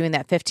to start doing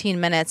that 15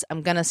 minutes.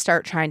 I'm going to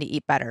start trying to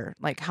eat better.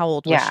 Like, how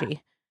old was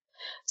she?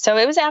 So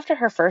it was after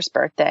her first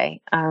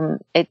birthday.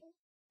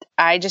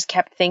 I just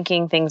kept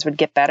thinking things would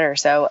get better.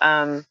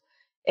 So,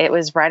 it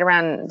was right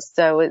around,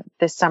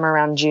 this summer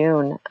around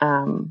June,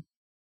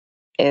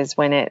 is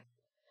when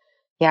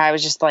I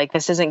was just like,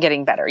 this isn't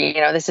getting better.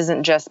 This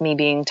isn't just me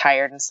being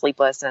tired and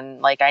sleepless.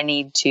 And like, I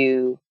need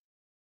to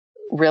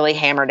really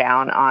hammer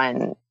down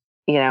on,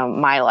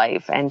 my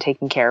life and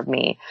taking care of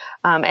me.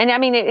 And I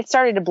mean, it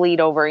started to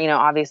bleed over,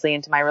 obviously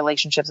into my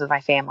relationships with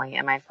my family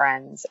and my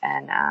friends.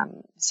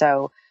 And,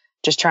 so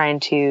just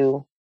trying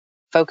to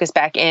focus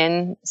back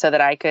in so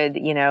that I could,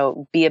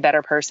 be a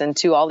better person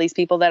to all these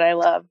people that I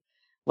love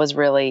was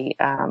really,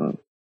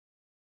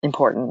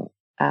 important.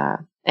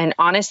 And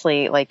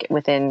honestly, like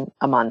within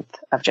a month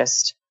of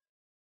just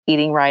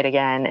eating right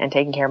again and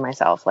taking care of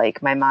myself,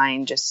 like my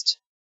mind just,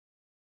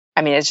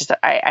 it's just,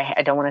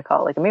 I don't want to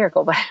call it like a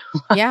miracle, but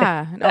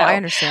I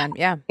understand.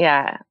 Yeah.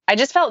 Yeah. I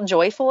just felt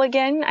joyful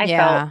again. I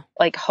felt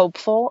like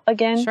hopeful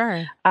again.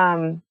 Sure.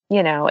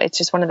 It's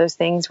just one of those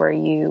things where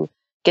you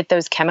get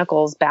those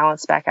chemicals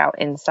balanced back out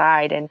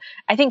inside. And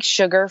I think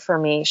sugar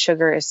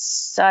is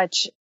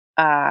such,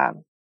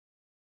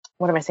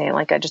 what am I saying?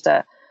 Like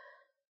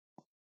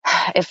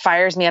it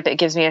fires me up. It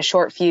gives me a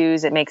short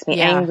fuse. It makes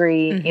me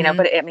angry,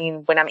 but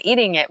when I'm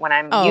eating it, when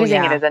I'm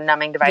using it as a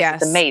numbing device,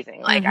 it's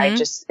amazing. Like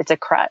it's a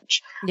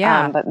crutch.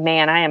 Yeah. But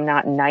man, I am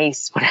not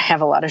nice when I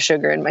have a lot of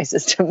sugar in my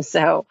system.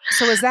 So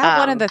is that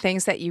one of the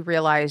things that you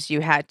realized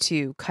you had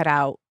to cut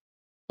out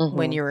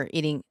when you were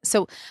eating?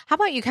 So how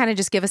about you kind of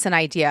just give us an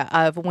idea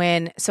of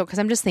because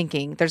I'm just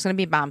thinking there's going to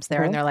be moms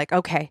there and they're like,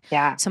 okay,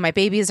 so my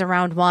baby is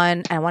around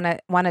 1. I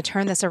want to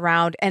turn this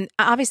around. And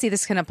obviously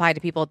this can apply to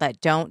people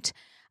that don't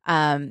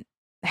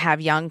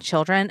have young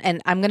children.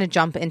 And I'm going to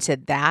jump into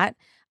that.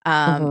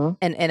 in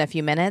a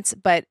few minutes.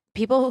 But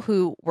people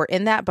who were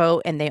in that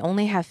boat and they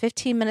only have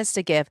 15 minutes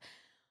to give,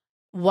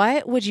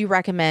 what would you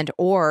recommend?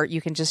 Or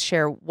you can just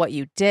share what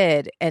you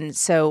did. And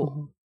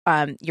so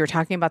you're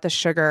talking about the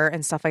sugar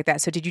and stuff like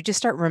that. So did you just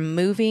start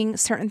removing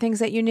certain things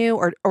that you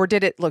knew, or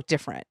did it look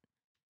different?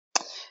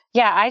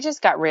 Yeah, I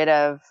just got rid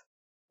of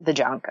the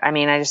junk. I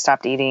mean, I just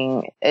stopped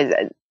eating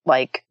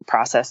like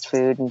processed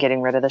food and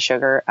getting rid of the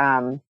sugar.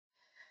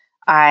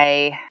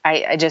 I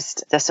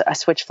just, a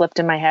switch flipped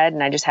in my head,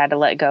 and I just had to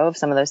let go of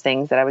some of those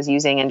things that I was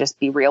using and just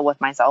be real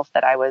with myself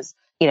that I was,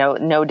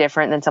 no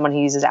different than someone who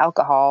uses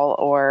alcohol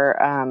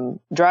or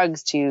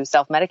drugs to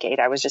self-medicate.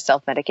 I was just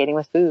self-medicating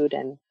with food.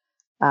 And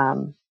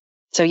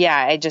so, yeah,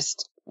 I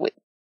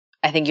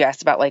think you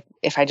asked about like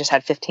if I just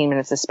had 15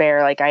 minutes to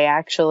spare. Like I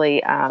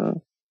actually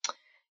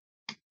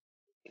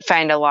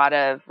find a lot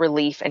of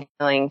relief and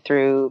healing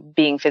through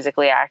being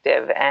physically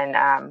active.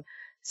 And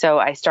so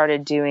I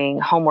started doing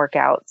home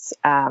workouts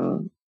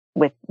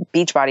with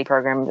Beachbody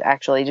programs,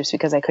 actually, just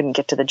because I couldn't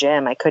get to the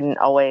gym. I couldn't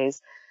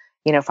always,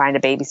 find a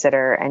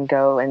babysitter and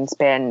go and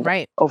spend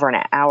over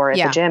an hour at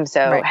the gym.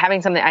 So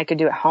having something I could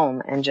do at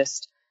home and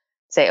just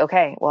say,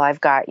 okay, well, I've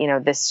got,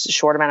 this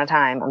short amount of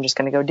time. I'm just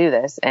going to go do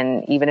this.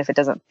 And even if it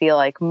doesn't feel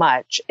like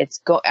much,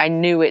 I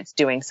knew it's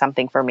doing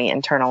something for me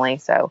internally.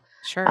 So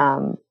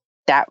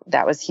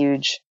that was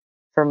huge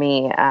for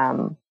me.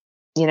 And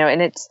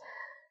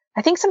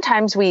I think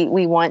sometimes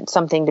we want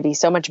something to be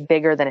so much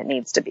bigger than it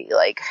needs to be.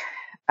 Like,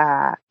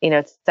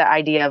 it's the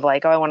idea of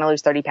like, oh, I want to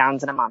lose 30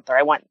 pounds in a month, or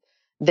I want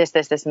this,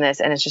 and this.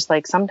 And it's just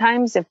like,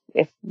 sometimes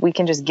if we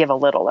can just give a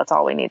little, that's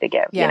all we need to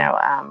give,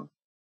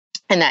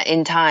 and that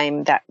in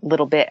time, that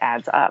little bit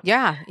adds up.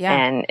 Yeah.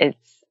 And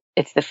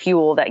it's the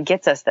fuel that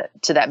gets us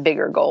to that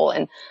bigger goal.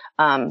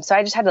 And so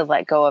I just had to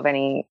let go of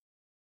any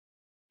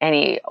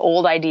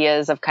old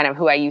ideas of kind of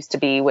who I used to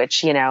be,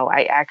 which,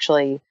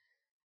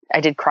 I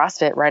did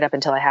CrossFit right up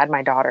until I had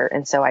my daughter.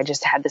 And so I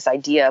just had this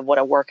idea of what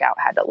a workout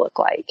had to look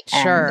like.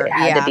 Sure. And it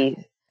had to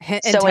be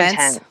so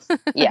intense.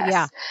 Yes.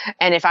 Yeah.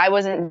 And if I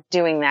wasn't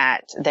doing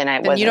that,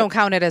 then you don't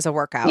count it as a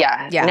workout.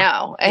 Yeah.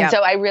 No. And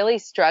so I really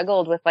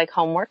struggled with like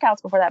home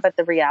workouts before that. But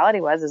the reality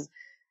is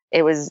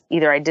it was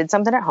either I did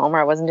something at home or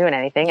I wasn't doing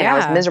anything, and I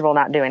was miserable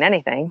not doing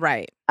anything.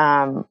 Right.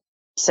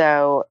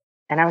 So,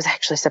 and I was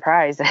actually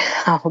surprised at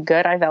how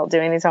good I felt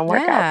doing these home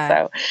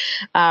workouts.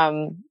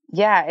 So,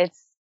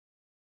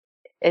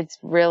 it's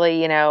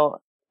really,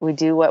 we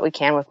do what we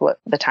can with what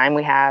the time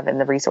we have and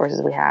the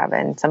resources we have.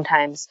 And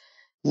sometimes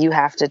you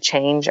have to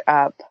change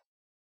up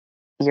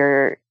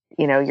your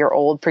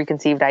old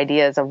preconceived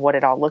ideas of what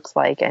it all looks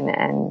like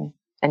and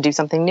do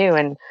something new.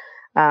 And,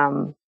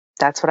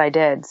 that's what I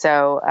did.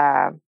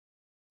 So,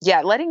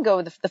 letting go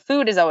of the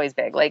food is always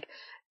big. Like,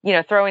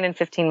 throwing in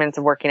 15 minutes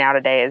of working out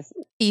a day is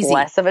easy.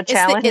 Less of a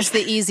challenge. It's the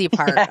easy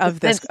part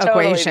of this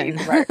equation.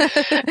 Totally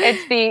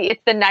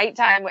it's the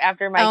nighttime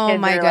after my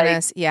kids are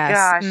goodness. Like, yes.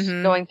 gosh,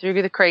 going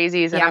through the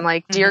crazies. And I'm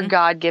like, dear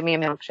God, give me a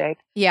milkshake.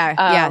 Yeah.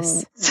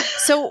 Yes.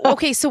 So,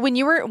 okay. So when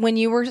you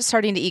were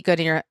starting to eat good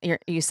and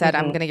you said,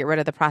 I'm going to get rid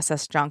of the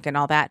processed junk and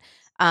all that.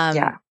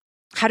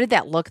 How did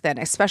that look then?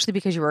 Especially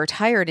because you were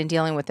tired and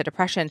dealing with the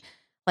depression.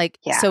 Like,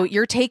 so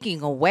you're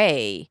taking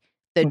away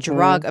the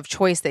drug of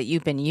choice that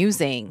you've been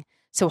using.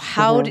 So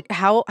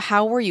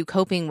how were you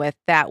coping with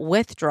that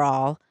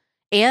withdrawal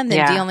and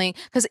then dealing?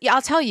 Because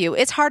I'll tell you,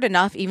 it's hard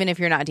enough even if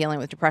you're not dealing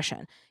with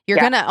depression. You're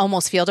going to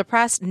almost feel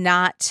depressed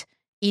not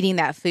eating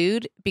that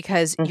food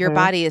because your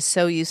body is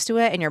so used to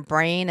it, and your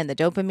brain and the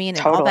dopamine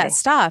and all that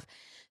stuff.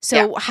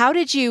 So how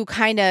did you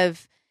kind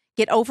of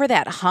get over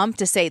that hump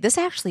to say, this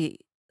actually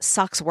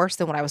sucks worse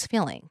than what I was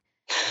feeling?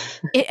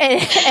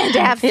 and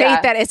to have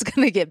faith that it's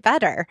going to get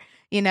better,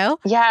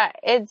 Yeah,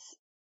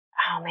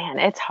 oh man,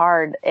 it's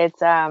hard.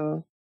 It's,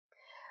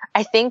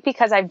 I think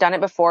because I've done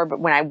it before, but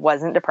when I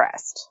wasn't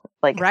depressed,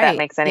 like if that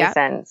makes any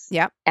sense.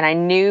 Yep. And I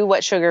knew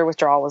what sugar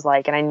withdrawal was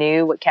like, and I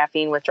knew what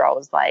caffeine withdrawal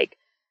was like.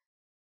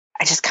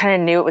 I just kind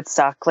of knew it would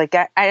suck. Like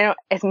I don't,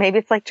 maybe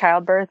it's like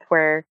childbirth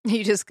where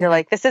you're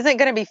like, this isn't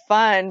going to be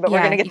fun, but we're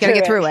going to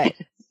get through it.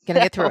 Gonna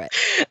get through it.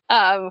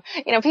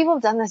 People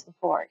have done this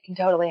before. It can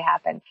totally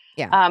happen.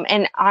 Yeah.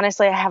 And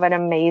honestly, I have an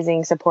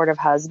amazing supportive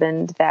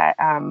husband that,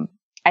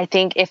 I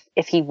think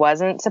if he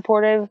wasn't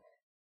supportive,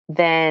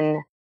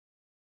 then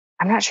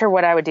I'm not sure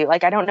what I would do.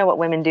 Like, I don't know what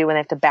women do when they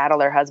have to battle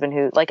their husband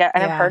who, like,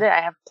 I've heard it.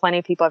 I have plenty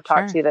of people I've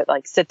talked to that,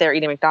 like, sit there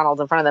eating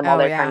McDonald's in front of them while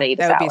they're trying to eat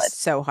a salad. That would be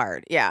so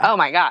hard. Yeah. Oh,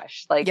 my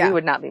gosh. Like, we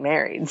would not be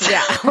married.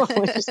 So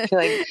we'd just be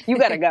like, you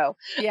got to go.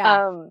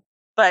 Yeah.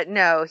 But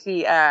no,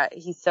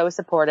 he's so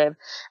supportive.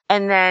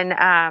 And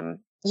then,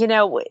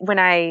 when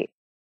I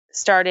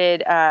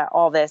started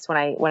a this, when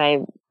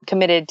I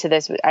committed to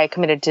this, I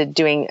committed to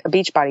doing a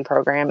Beachbody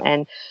program,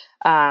 and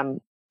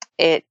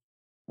it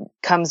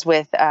comes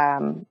with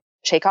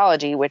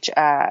Shakeology, which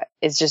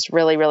is just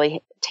really,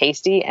 really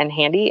tasty and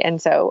handy.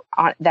 And so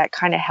that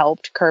kind of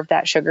helped curb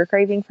that sugar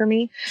craving for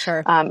me.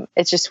 Sure.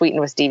 It's just sweetened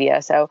with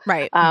stevia. So,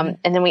 right. And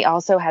then we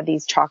also had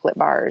these chocolate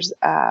bars,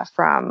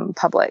 from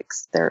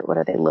Publix. What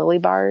are they? Lily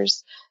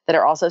bars that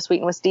are also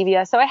sweetened with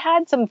stevia. So I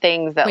had some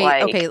things that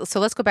okay. So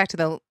let's go back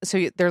to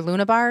they're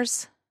Luna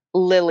bars?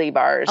 Lily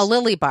bars.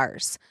 Lily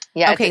bars.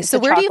 Yeah. Okay. So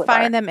where do you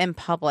find them in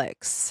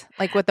Publix?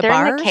 Like with the They're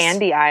bars? in the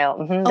candy aisle.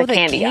 Mm-hmm, the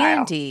candy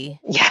aisle.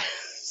 Yeah.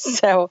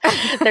 So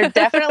they're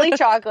definitely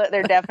chocolate.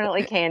 They're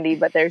definitely candy,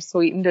 but they're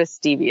sweetened with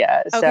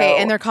stevia.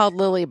 Okay, and they're called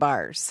Lily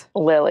bars.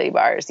 Lily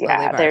bars, yeah.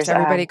 Lily bars. There's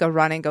everybody go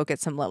run and go get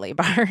some Lily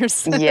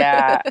bars.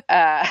 Yeah.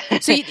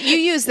 So you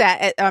use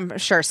that, I'm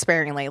sure,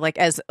 sparingly, like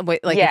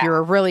if you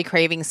were really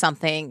craving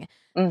something,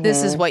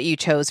 this is what you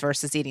chose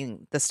versus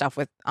eating the stuff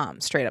with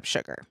straight up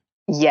sugar.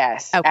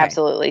 Yes,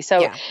 absolutely.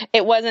 So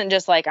it wasn't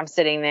just like I'm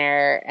sitting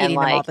there and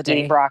like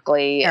eating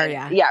broccoli.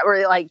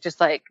 Or like just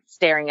like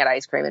staring at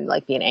ice cream and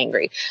like being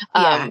angry.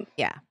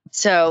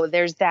 So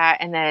there's that.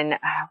 And then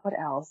what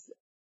else?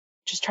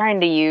 Just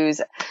trying to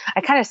use,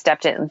 I kind of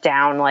stepped it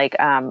down. Like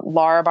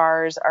Lara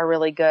bars are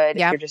really good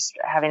if you're just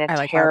having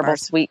a terrible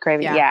sweet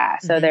craving. Yeah.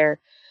 So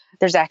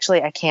there's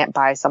actually, I can't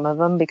buy some of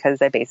them because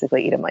I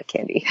basically eat them like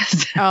candy.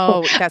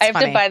 So that's I have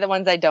to buy the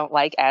ones I don't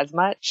like as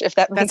much, if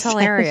that makes sense. That's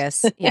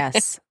hilarious.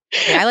 Yes.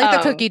 Yeah, I like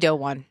the cookie dough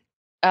one.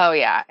 Oh,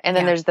 yeah. And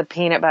then there's the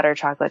peanut butter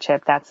chocolate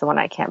chip. That's the one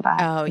I can't buy.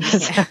 Oh,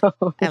 yeah.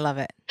 So, I love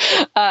it.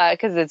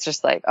 Because it's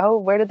just like, oh,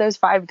 where did those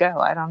 5 go?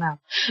 I don't know.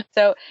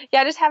 So,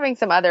 yeah, just having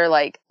some other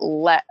like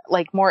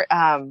more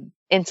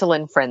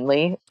insulin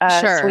friendly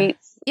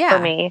sweets for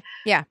me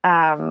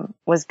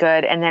was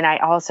good. And then I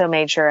also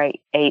made sure I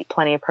ate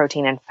plenty of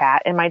protein and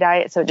fat in my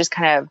diet. So it just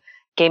kind of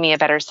gave me a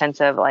better sense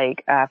of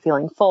like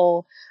feeling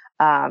full.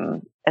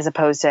 As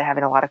opposed to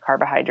having a lot of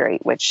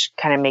carbohydrate, which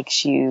kind of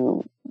makes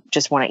you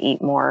just want to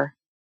eat more,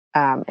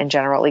 in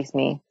general, at least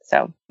me.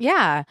 So,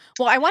 yeah.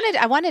 Well, I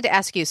wanted to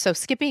ask you, so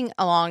skipping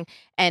along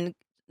and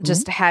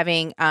just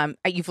having,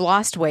 you've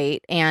lost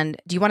weight, and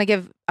do you want to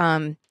give,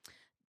 the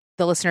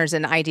listeners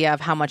an idea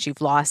of how much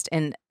you've lost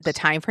in the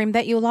time frame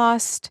that you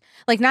lost?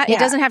 Like it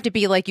doesn't have to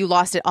be like you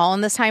lost it all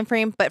in this time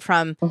frame, but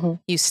from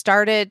you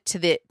started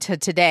to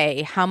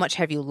today, how much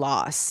have you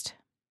lost?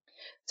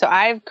 So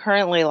I've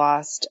currently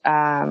lost,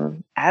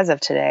 as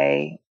of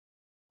today,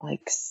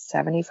 like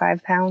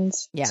 75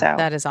 pounds. Yeah, so,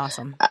 that is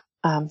awesome.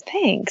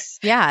 Thanks.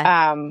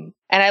 Yeah. And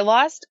I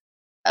lost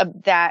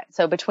that.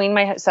 So between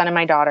my son and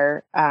my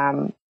daughter,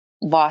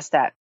 lost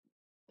that.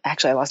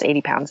 Actually, I lost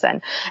 80 pounds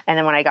then. And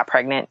then when I got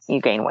pregnant, you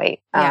gain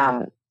weight.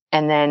 Yeah.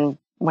 And then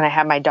when I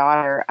had my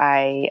daughter,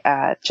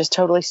 I just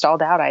totally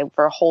stalled out. I,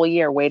 for a whole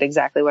year, weighed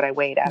exactly what I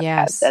weighed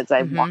as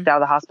I walked out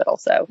of the hospital.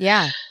 So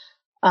yeah.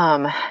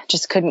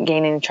 Just couldn't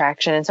gain any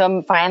traction. And so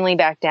I'm finally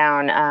back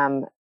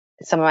down.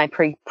 Some of my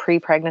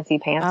pre-pregnancy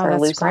pants are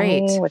loose on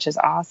me, which is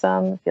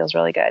awesome. It feels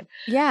really good.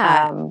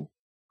 Yeah.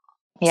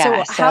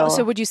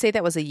 So would you say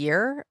that was a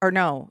year or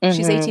no?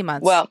 She's 18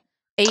 months. Well,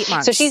 8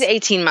 months. So she's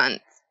 18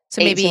 months.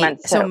 So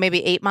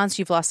maybe 8 months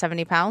you've lost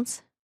 70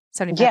 pounds,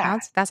 75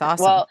 pounds. That's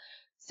awesome. Well,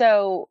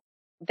 so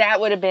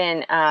that would have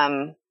been,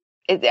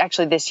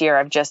 actually this year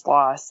I've just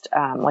lost,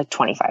 like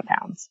 25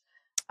 pounds.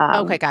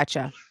 Okay.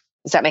 Gotcha.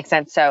 Does that make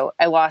sense? So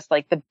I lost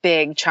like the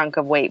big chunk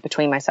of weight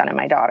between my son and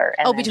my daughter.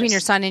 And between your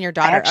son and your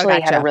daughter. I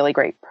actually had a really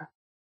great,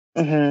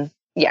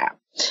 yeah.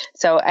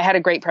 So I had a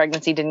great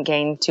pregnancy, didn't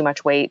gain too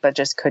much weight, but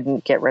just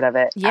couldn't get rid of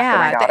it.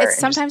 Yeah.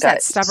 Sometimes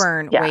that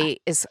stubborn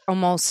weight is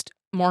almost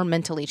more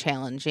mentally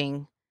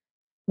challenging.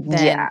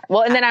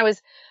 Well, and then I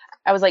was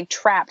like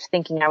trapped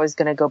thinking I was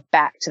going to go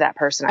back to that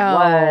person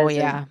I was.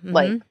 Yeah.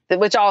 Like,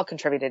 which all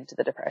contributed to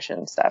the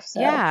depression stuff.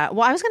 So. Yeah.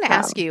 Well, I was going to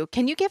ask you,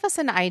 can you give us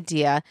an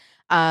idea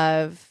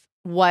of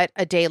what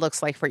a day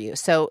looks like for you?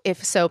 So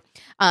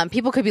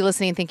people could be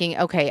listening thinking,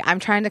 okay, I'm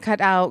trying to cut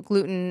out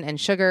gluten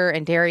and sugar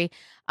and dairy.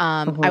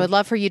 I would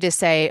love for you to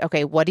say,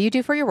 okay, what do you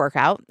do for your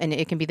workout? And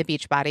it can be the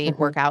Beachbody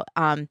workout.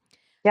 And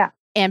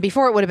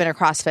before it would have been a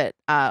CrossFit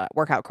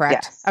workout,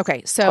 correct? Yes.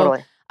 Okay. So,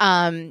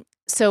 totally.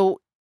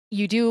 So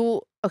you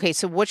do, okay.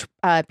 So which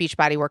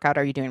Beachbody workout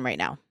are you doing right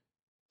now?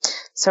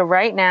 So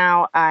right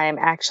now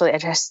I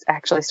just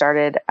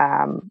started,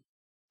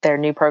 their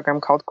new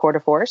program called Core de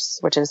Force,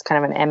 which is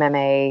kind of an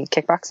MMA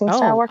kickboxing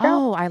style workout.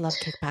 Oh, I love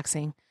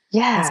kickboxing.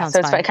 Yeah. So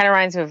it's fun. It kind of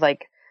reminds me of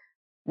like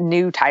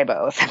new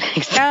Taibo, if that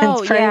makes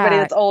sense. For anybody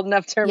that's old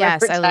enough to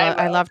remember Taibo.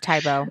 I love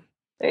Taibo.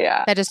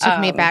 Yeah. That just took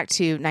me back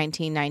to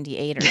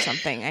 1998 or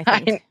something, I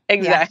think.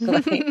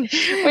 Exactly.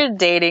 We're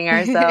dating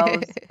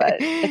ourselves, but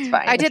it's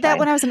fine. I did that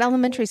when I was in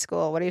elementary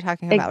school. What are you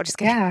talking about? Just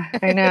kidding. Yeah,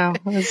 I know.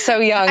 I was so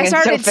young. I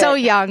started so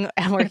young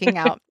working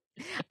out.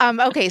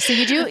 Okay, so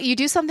you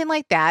do something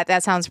like that.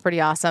 That sounds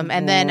pretty awesome.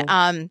 And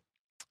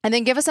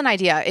then give us an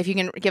idea. If you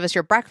can give us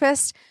your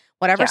breakfast,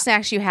 whatever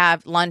snacks you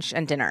have, lunch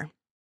and dinner.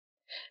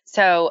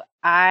 So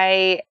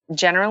I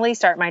generally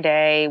start my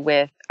day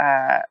with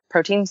a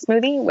protein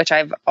smoothie, which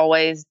I've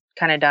always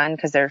kind of done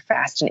because they're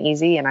fast and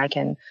easy, and I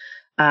can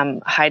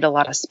hide a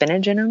lot of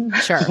spinach in them,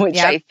 which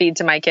I feed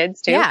to my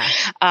kids too. Yeah.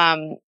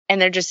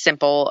 And they're just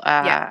simple.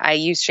 I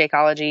use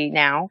Shakeology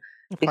now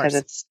because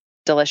it's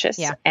delicious.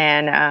 Yeah.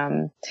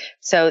 And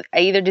so I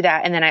either do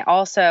that, and then I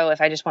also,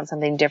 if I just want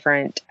something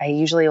different, I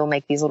usually will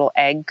make these little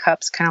egg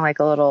cups, kind of like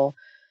a little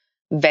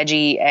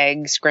veggie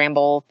egg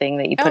scramble thing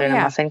that you put in a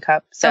muffin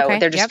cup. So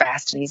they're just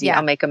fast and easy.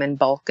 I'll make them in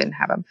bulk and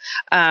have them.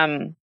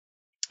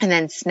 And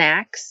then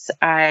snacks,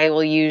 I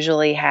will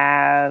usually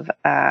have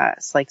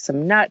like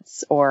some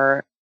nuts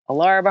or a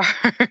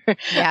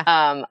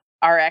Larabar.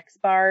 RX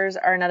bars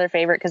are another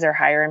favorite because they're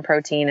higher in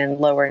protein and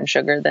lower in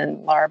sugar than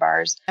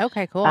Larabars.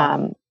 Okay,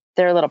 cool.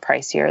 They're a little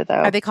pricier though.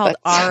 Are they called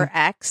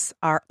RX?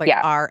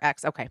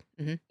 RX. Okay.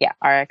 Mm-hmm. Yeah,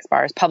 RX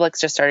bars.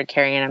 Publix just started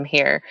carrying them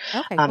here.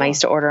 Okay, cool. I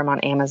used to order them on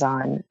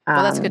Amazon.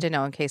 Well, that's good to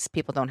know in case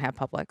people don't have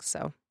Publix.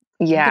 So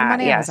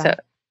So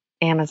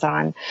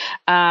Amazon.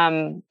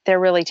 They're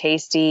really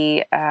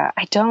tasty.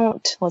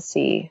 Let's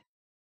see.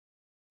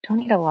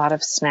 Don't eat a lot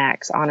of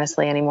snacks,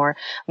 honestly, anymore.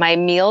 My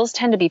meals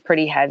tend to be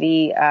pretty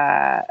heavy,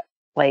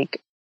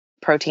 like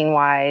protein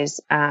wise.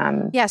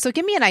 So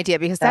give me an idea,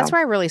 because that's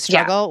where I really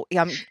struggle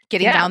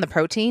getting down the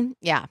protein.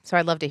 Yeah. So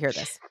I'd love to hear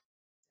this.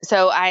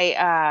 So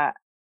I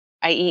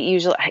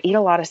eat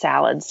a lot of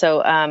salads.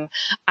 So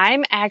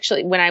I'm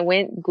actually, when I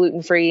went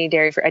gluten-free,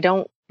 dairy-free, I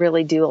don't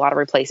really do a lot of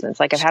replacements.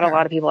 Like I've had a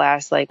lot of people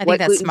ask like, what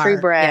gluten-free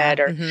bread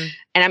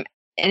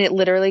and it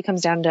literally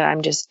comes down to,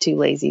 I'm just too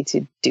lazy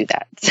to do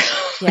that.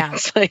 So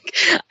it's like,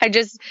 I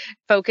just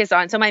focus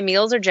on, so my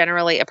meals are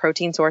generally a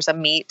protein source of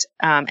meat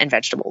and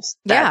vegetables.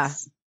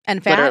 That's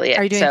and fat.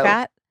 Are you doing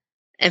fat?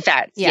 And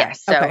fat.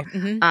 Yes. So,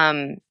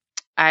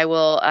 I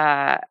will,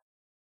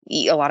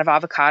 eat a lot of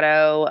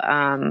avocado.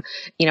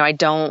 I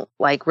don't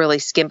like really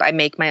skimp. I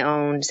make my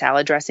own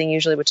salad dressing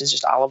usually, which is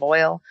just olive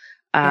oil.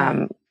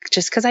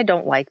 Just because I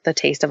don't like the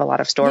taste of a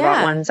lot of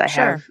store-bought ones. I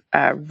have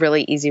a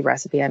really easy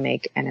recipe I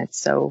make, and it's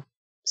so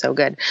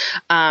good.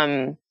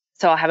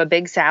 So I'll have a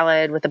big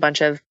salad with a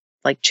bunch of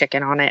like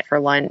chicken on it for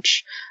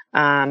lunch.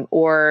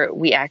 Or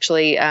we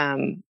actually,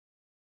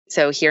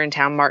 so here in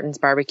town, Martin's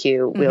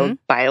Barbecue, we'll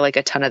buy like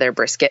a ton of their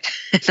brisket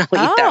and I'll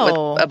eat that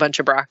with a bunch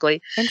of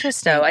broccoli.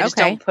 Interesting. So I just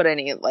don't put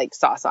any like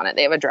sauce on it.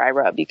 They have a dry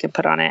rub you can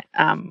put on it.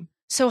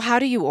 So how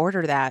do you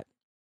order that?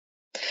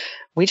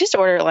 We just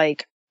order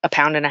like a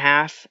pound and a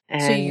half.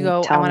 And so you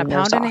go, I want a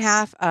pound and a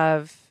half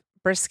of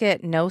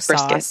brisket, no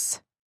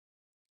sauce.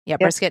 Yeah,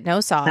 brisket,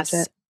 no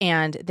sauce.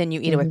 And then you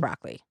eat it with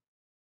broccoli.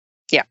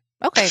 Yeah.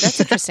 Okay, that's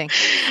interesting.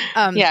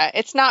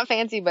 It's not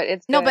fancy, but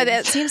it's good. No, but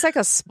it seems like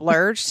a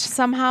splurge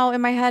somehow in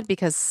my head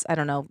because I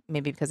don't know,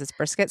 maybe because it's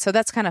brisket. So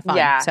that's kind of fun.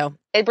 Yeah. So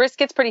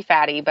brisket's pretty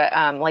fatty, but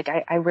like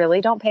I really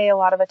don't pay a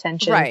lot of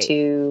attention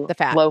to the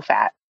fat. Low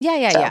fat.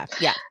 Yeah.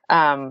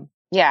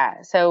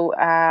 So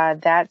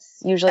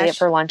that's usually it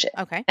for lunch.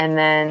 Okay. And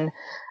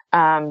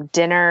then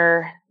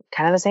dinner,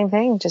 kind of the same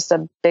thing, just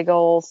a big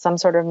old, some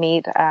sort of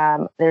meat.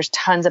 There's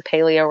tons of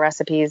paleo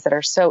recipes that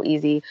are so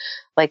easy.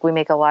 Like we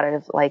make a lot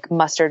of like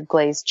mustard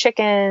glazed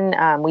chicken.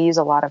 We use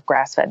a lot of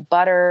grass-fed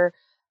butter,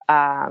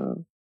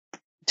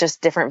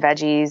 just different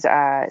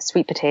veggies,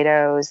 sweet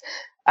potatoes.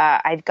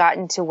 I've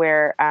gotten to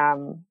where,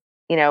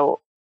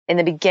 in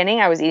the beginning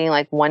I was eating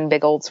like one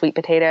big old sweet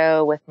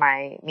potato with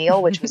my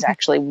meal, which was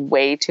actually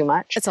way too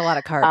much. It's a lot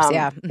of carbs.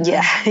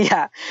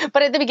 Yeah.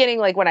 But at the beginning,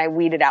 like when I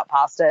weeded out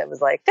pasta, it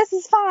was like, this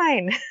is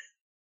fine.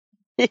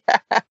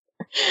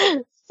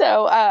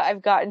 So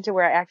I've gotten to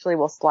where I actually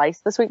will slice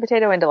the sweet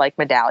potato into like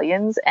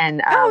medallions and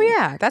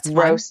that's fun.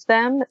 Roast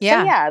them.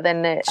 Yeah. So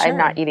then I'm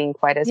not eating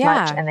quite as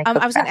much. And they cook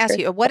I was going to ask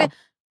you, so.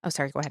 Oh,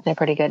 sorry. Go ahead. They're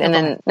pretty good. And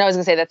then I was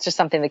going to say that's just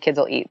something the kids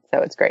will eat. So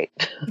it's great.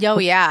 Oh,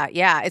 yeah.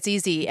 Yeah. It's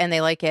easy and they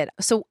like it.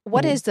 So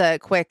what is the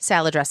quick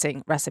salad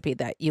dressing recipe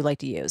that you like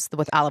to use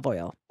with olive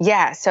oil?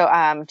 Yeah.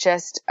 So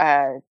just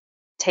a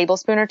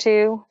tablespoon or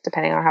two,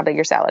 depending on how big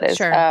your salad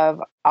is,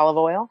 of olive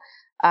oil,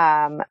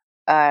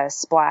 a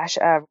splash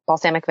of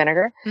balsamic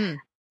vinegar,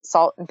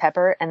 salt and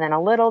pepper, and then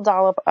a little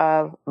dollop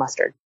of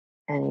mustard.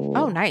 And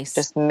nice.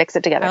 Just mix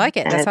it together. I like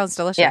it. That sounds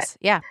delicious.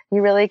 Yeah.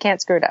 You really can't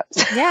screw it up.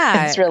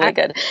 Yeah. It's really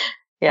good.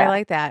 Yeah. I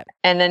like that.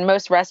 And then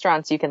most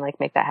restaurants, you can like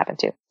make that happen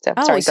too. So,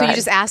 so you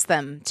just ask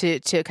them to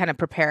kind of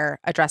prepare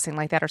a dressing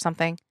like that or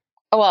something?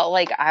 Oh, well,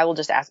 like I will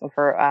just ask them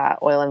for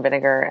oil and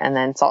vinegar and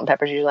then salt and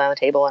pepper is usually on the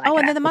table. And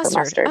and then the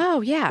mustard.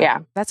 Oh, yeah. Yeah.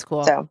 That's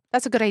cool. So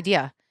that's a good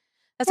idea.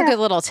 That's a good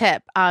little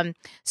tip.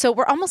 So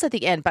we're almost at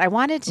the end, but I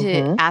wanted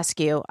to ask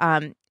you,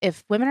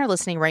 if women are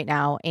listening right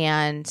now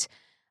and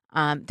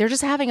they're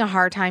just having a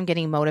hard time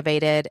getting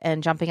motivated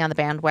and jumping on the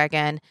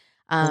bandwagon.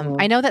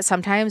 I know that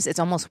sometimes it's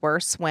almost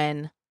worse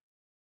when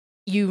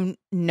you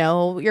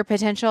know your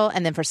potential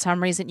and then for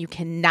some reason you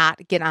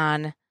cannot get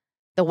on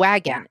the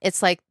wagon.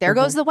 It's like, there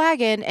goes the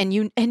wagon and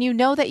you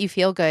know that you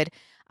feel good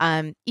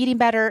eating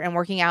better and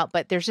working out,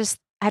 but there's just,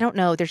 I don't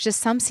know, there's just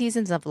some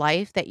seasons of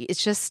life that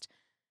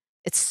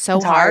it's so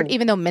hard,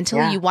 even though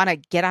mentally you want to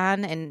get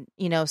on and,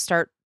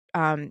 start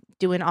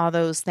doing all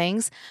those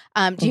things.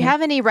 Do you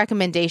have any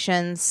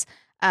recommendations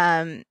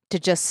to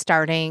just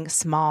starting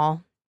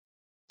small?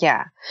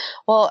 Yeah.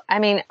 Well, I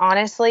mean,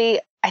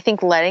 honestly, I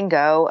think letting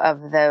go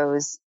of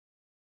those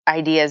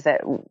ideas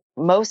that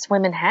most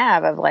women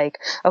have of like,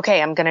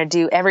 okay, I'm going to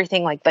do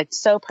everything like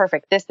so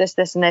perfect, this,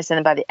 and this. And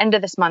then by the end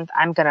of this month,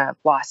 I'm going to have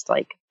lost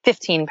like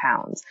 15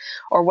 pounds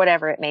or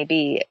whatever it may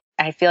be.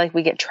 I feel like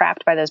we get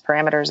trapped by those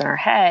parameters in our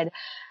head.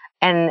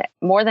 And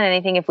more than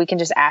anything, if we can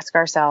just ask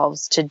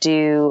ourselves to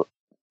do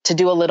a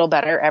little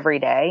better every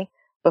day,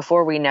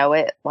 before we know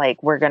it,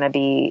 like we're going to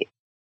be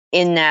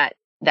in that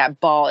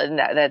ball and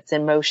that's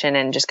in motion,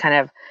 and just kind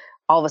of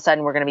all of a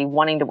sudden we're going to be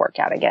wanting to work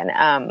out again.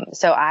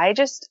 So I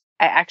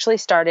actually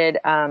started,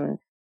 when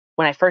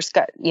I first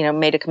got,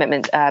 made a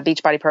commitment,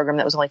 Beachbody program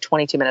that was only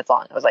 22 minutes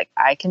long. I was like,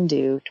 I can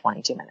do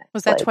 22 minutes.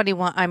 Was that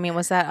 21? I mean,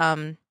 was that,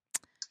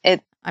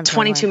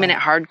 22-minute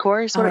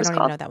hardcore is what it was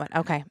called. I don't even know that one.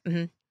 Okay.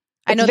 Mm-hmm.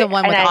 I know the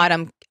one with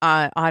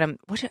Autumn.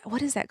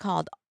 What is that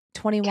called?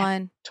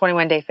 21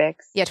 day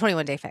fix. Yeah,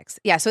 21 day fix.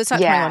 Yeah, so it's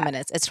not 21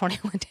 minutes, it's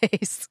 21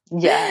 days.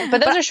 Yeah,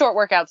 but those are short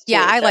workouts too.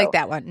 Yeah, I like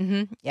that one.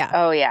 Mm-hmm. Yeah.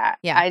 Oh yeah.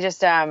 Yeah. I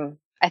just I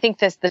think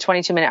the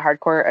 22-minute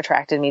hardcore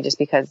attracted me just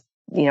because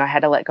I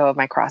had to let go of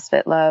my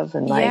CrossFit love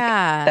and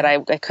that I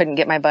couldn't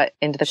get my butt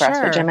into the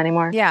CrossFit gym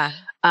anymore. Yeah.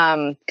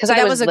 Because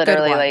I was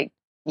literally like,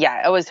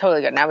 yeah, it was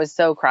totally good. And I was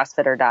so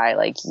CrossFit or die.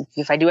 Like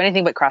if I do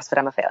anything but CrossFit,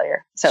 I'm a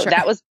failure. So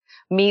that was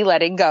me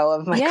letting go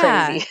of my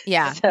crazy.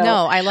 Yeah. So,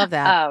 no, I love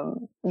that.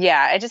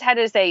 I just had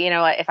to say,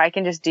 if I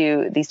can just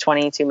do these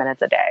 22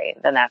 minutes a day,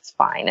 then that's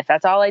fine. If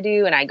that's all I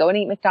do and I go and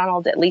eat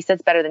McDonald's, at least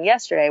it's better than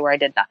yesterday where I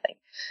did nothing.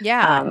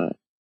 Yeah.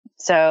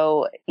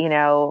 So,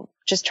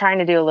 just trying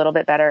to do a little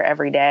bit better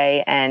every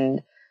day.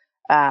 And,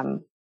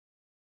 for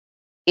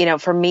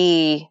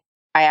me,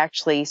 I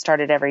actually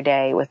started every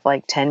day with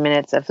like 10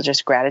 minutes of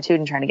just gratitude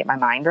and trying to get my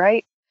mind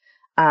right.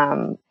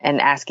 And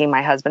asking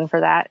my husband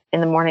for that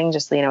in the morning,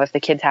 just, if the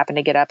kids happen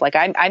to get up, like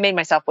I made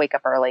myself wake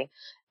up early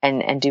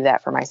and do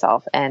that for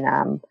myself.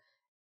 And,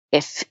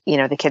 if,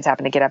 the kids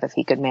happen to get up, if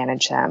he could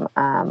manage them.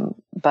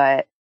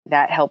 But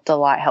that helped a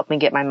lot, helped me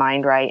get my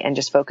mind right and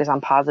just focus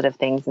on positive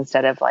things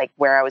instead of like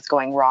where I was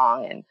going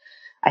wrong. And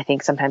I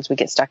think sometimes we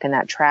get stuck in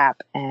that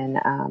trap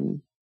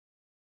and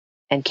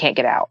can't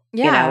get out,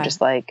 just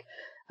like,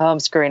 oh, I'm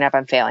screwing up.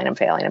 I'm failing.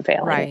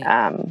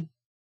 Right.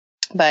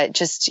 But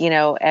just,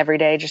 every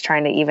day, just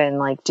trying to even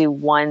like do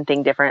one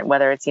thing different,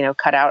 whether it's,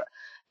 cut out,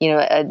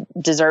 a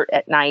dessert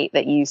at night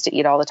that you used to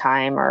eat all the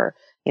time, or,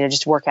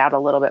 just work out a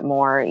little bit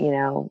more,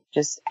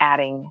 just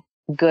adding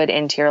good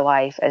into your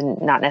life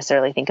and not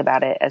necessarily think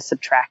about it as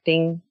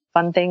subtracting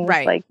fun things.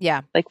 Right.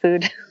 Like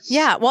food.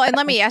 Yeah. Well, and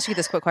let me ask you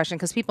this quick question,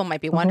 because people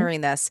might be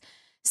wondering this.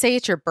 Say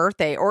it's your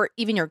birthday or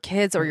even your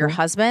kids or your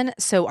husband.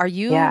 So are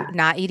you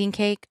not eating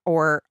cake,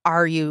 or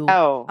are you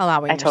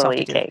allowing yourself totally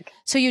to eat do cake?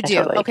 So you do.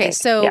 Totally okay. Cake.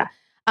 So yeah.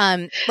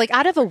 Like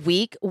out of a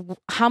week,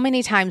 how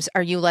many times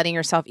are you letting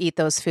yourself eat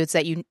those foods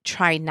that you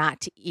try not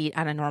to eat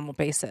on a normal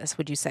basis,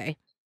 would you say?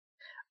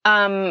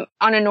 On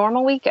a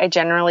normal week, I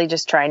generally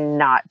just try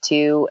not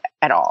to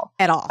at all.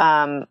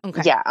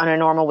 Okay. Yeah, on a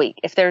normal week.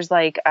 If there's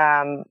like,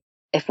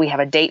 if we have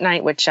a date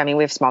night, which I mean,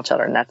 we have small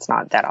children, that's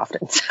not that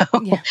often. So,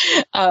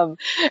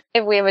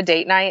 if we have a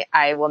date night,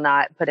 I will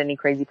not put any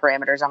crazy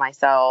parameters on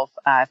myself.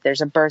 If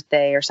there's a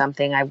birthday or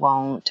something, I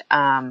won't,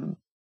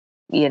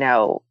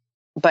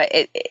 but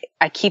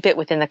I keep it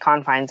within the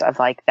confines of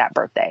like that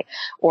birthday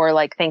or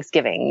like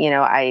Thanksgiving,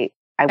 I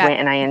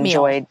went and I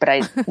enjoyed, but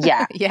I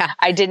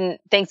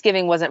didn't,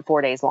 Thanksgiving wasn't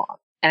 4 days long.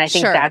 And I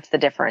think that's the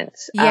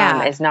difference.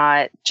 Is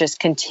not just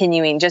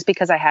continuing just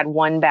because I had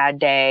one bad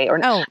day or I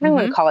don't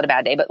want to call it a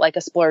bad day, but like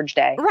a splurge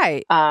day.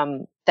 Right.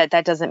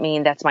 That doesn't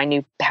mean that's my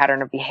new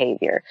pattern of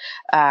behavior.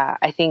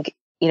 I think,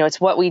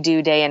 it's what we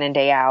do day in and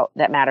day out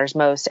that matters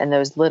most. And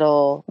those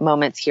little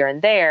moments here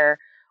and there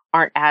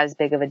aren't as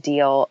big of a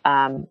deal.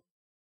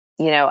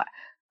 Even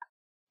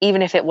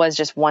if it was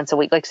just once a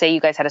week, like say you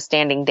guys had a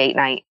standing date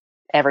night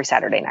every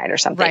Saturday night or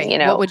something,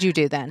 right. What would you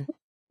do then?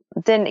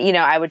 Then,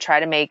 I would try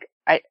to make,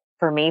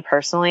 for me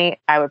personally,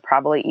 I would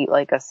probably eat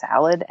like a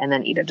salad and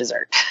then eat a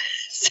dessert.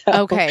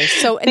 Okay.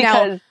 So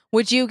now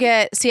would you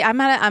I'm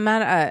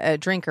not a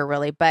drinker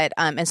really, but,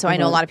 and so I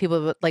know a lot of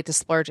people would like to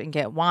splurge and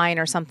get wine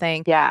or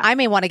something. Yeah. I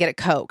may want to get a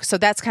Coke. So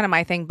that's kind of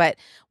my thing. But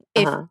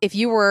if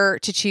you were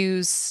to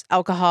choose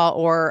alcohol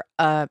or,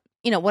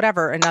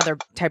 whatever, another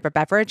type of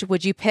beverage,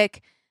 would you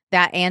pick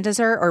that and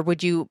dessert, or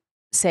would you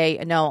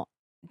say, no,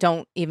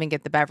 don't even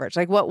get the beverage?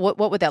 Like what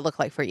would that look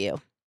like for you?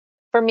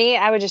 For me,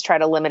 I would just try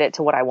to limit it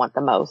to what I want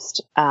the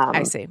most.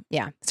 I see.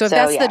 Yeah. So if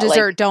that's the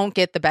dessert, don't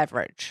get the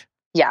beverage.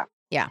 Yeah.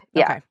 Yeah.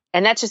 Yeah. Okay.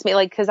 And that's just me,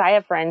 like, because I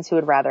have friends who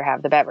would rather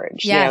have the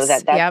beverage.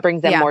 Yes. That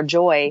brings them more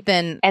joy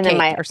than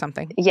cake or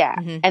something. Yeah.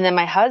 Mm-hmm. And then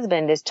my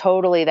husband is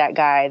totally that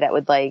guy that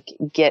would like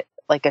get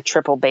like a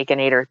triple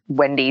Baconator,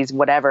 Wendy's,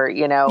 whatever,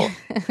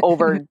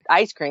 over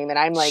ice cream. And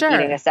I'm like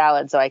eating a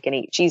salad so I can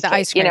eat cheesecake. The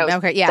ice cream.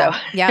 Okay. Yeah.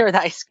 So, or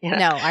the ice, No,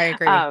 I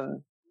agree.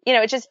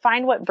 Just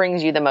find what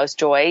brings you the most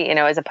joy,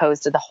 as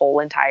opposed to the whole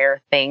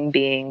entire thing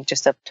being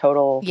just a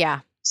total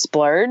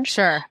splurge.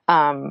 Sure.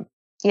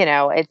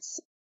 It's,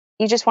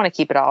 you just want to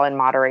keep it all in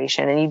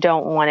moderation, and you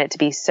don't want it to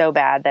be so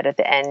bad that at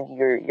the end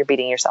you're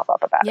beating yourself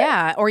up about it.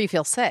 Yeah. Or you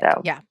feel sick.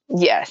 So, yeah.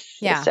 Yes.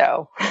 Yeah.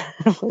 So,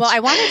 well, I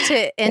wanted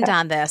to end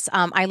on this.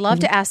 I love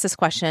to ask this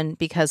question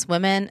because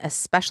women,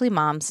 especially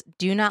moms,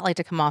 do not like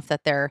to come off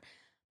that they're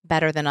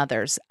better than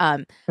others.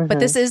 But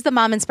this is the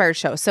Mom Inspired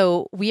Show.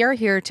 So we are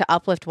here to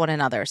uplift one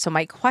another. So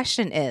my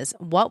question is,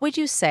 what would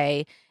you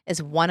say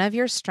is one of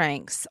your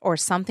strengths or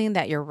something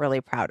that you're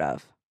really proud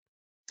of?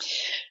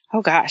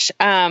 Oh gosh.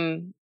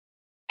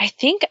 I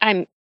think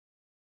I'm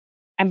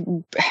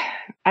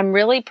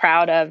really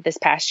proud of this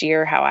past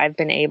year, how I've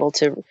been able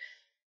to,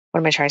 what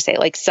am I trying to say?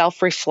 Like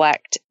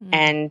self-reflect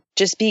and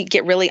just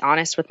get really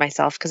honest with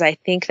myself. Cause I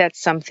think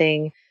that's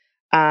something,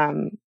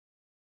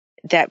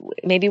 that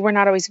maybe we're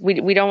not always,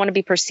 we don't want to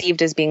be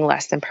perceived as being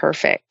less than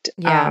perfect.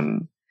 Yeah.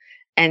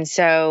 And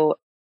so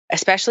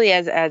especially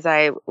as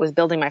I was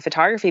building my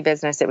photography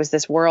business, it was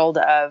this world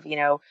of,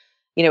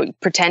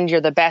 pretend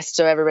you're the best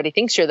so everybody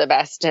thinks you're the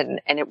best,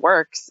 and it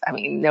works. I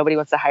mean, nobody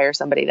wants to hire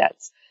somebody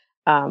that's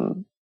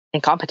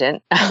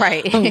incompetent.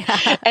 Right.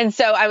 Yeah. And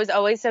so I was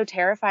always so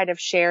terrified of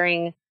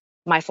sharing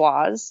my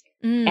flaws.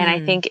 And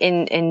I think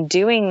in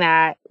doing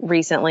that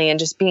recently and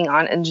just being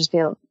on and just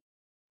being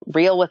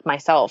real with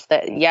myself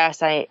that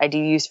yes, I do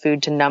use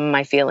food to numb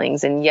my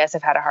feelings. And yes,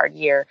 I've had a hard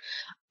year.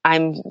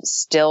 I'm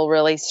still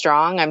really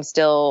strong. I'm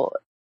still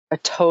a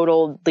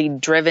totally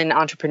driven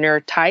entrepreneur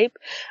type.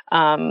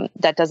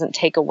 That doesn't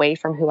take away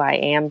from who I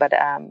am, but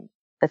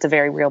that's a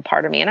very real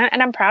part of me. And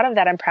I'm proud of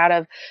that. I'm proud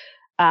of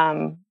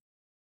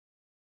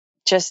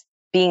just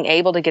being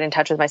able to get in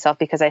touch with myself,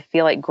 because I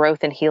feel like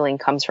growth and healing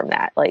comes from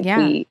that. Like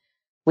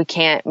we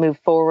can't move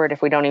forward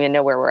if we don't even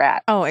know where we're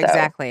at. Oh,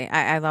 exactly.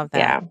 I love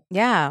that.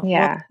 Yeah.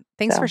 Yeah. Well,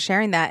 thanks for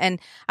sharing that.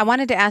 And I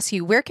wanted to ask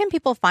you, where can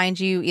people find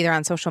you either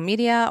on social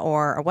media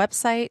or a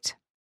website?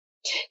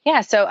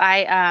 Yeah. So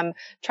I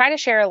try to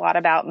share a lot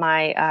about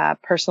my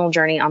personal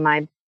journey on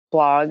my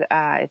blog.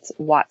 It's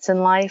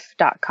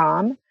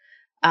watsonlife.com.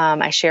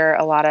 I share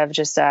a lot of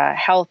just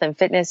health and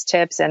fitness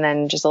tips, and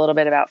then just a little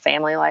bit about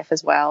family life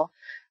as well.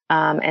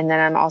 And then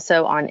I'm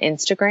also on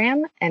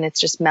Instagram, and it's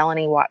just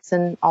Melanie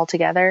Watson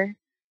altogether.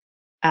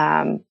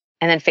 And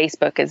then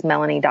Facebook is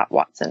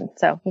melanie.watson.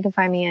 So you can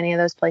find me any of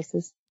those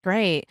places.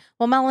 Great.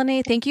 Well,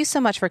 Melanie, thank you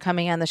so much for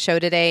coming on the show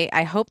today.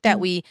 I hope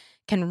that we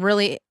can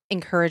really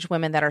encourage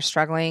women that are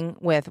struggling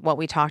with what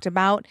we talked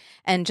about,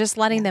 and just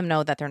letting them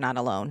know that they're not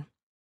alone.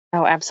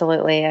 Oh,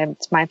 absolutely.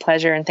 It's my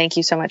pleasure. And thank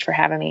you so much for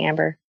having me,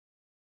 Amber.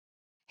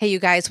 Hey, you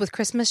guys, with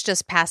Christmas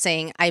just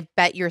passing, I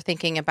bet you're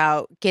thinking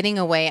about getting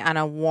away on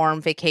a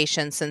warm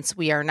vacation, since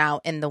we are now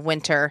in the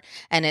winter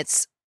and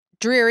it's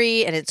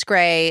dreary and it's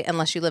gray,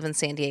 unless you live in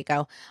San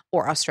Diego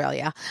or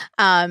Australia.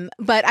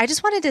 But I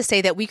just wanted to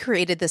say that we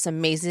created this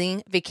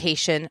amazing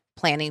vacation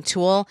planning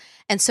tool.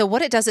 And so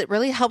what it does, it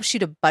really helps you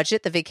to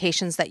budget the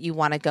vacations that you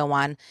want to go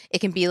on. It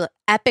can be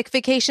epic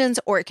vacations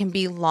or it can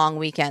be long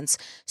weekends.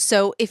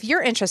 So if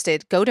you're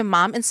interested, go to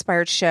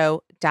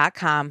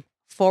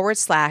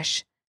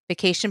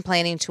mominspiredshow.com/vacation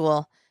planning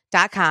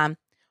tool.com,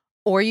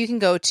 or you can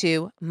go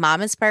to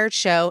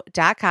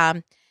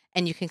mominspiredshow.com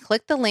and you can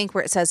click the link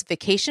where it says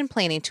vacation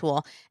planning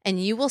tool,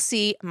 and you will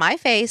see my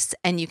face,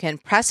 and you can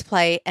press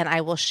play, and I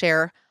will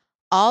share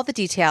all the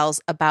details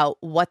about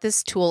what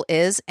this tool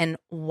is and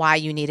why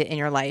you need it in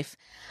your life.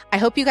 I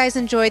hope you guys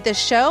enjoyed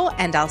this show,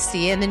 and I'll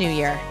see you in the new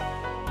year.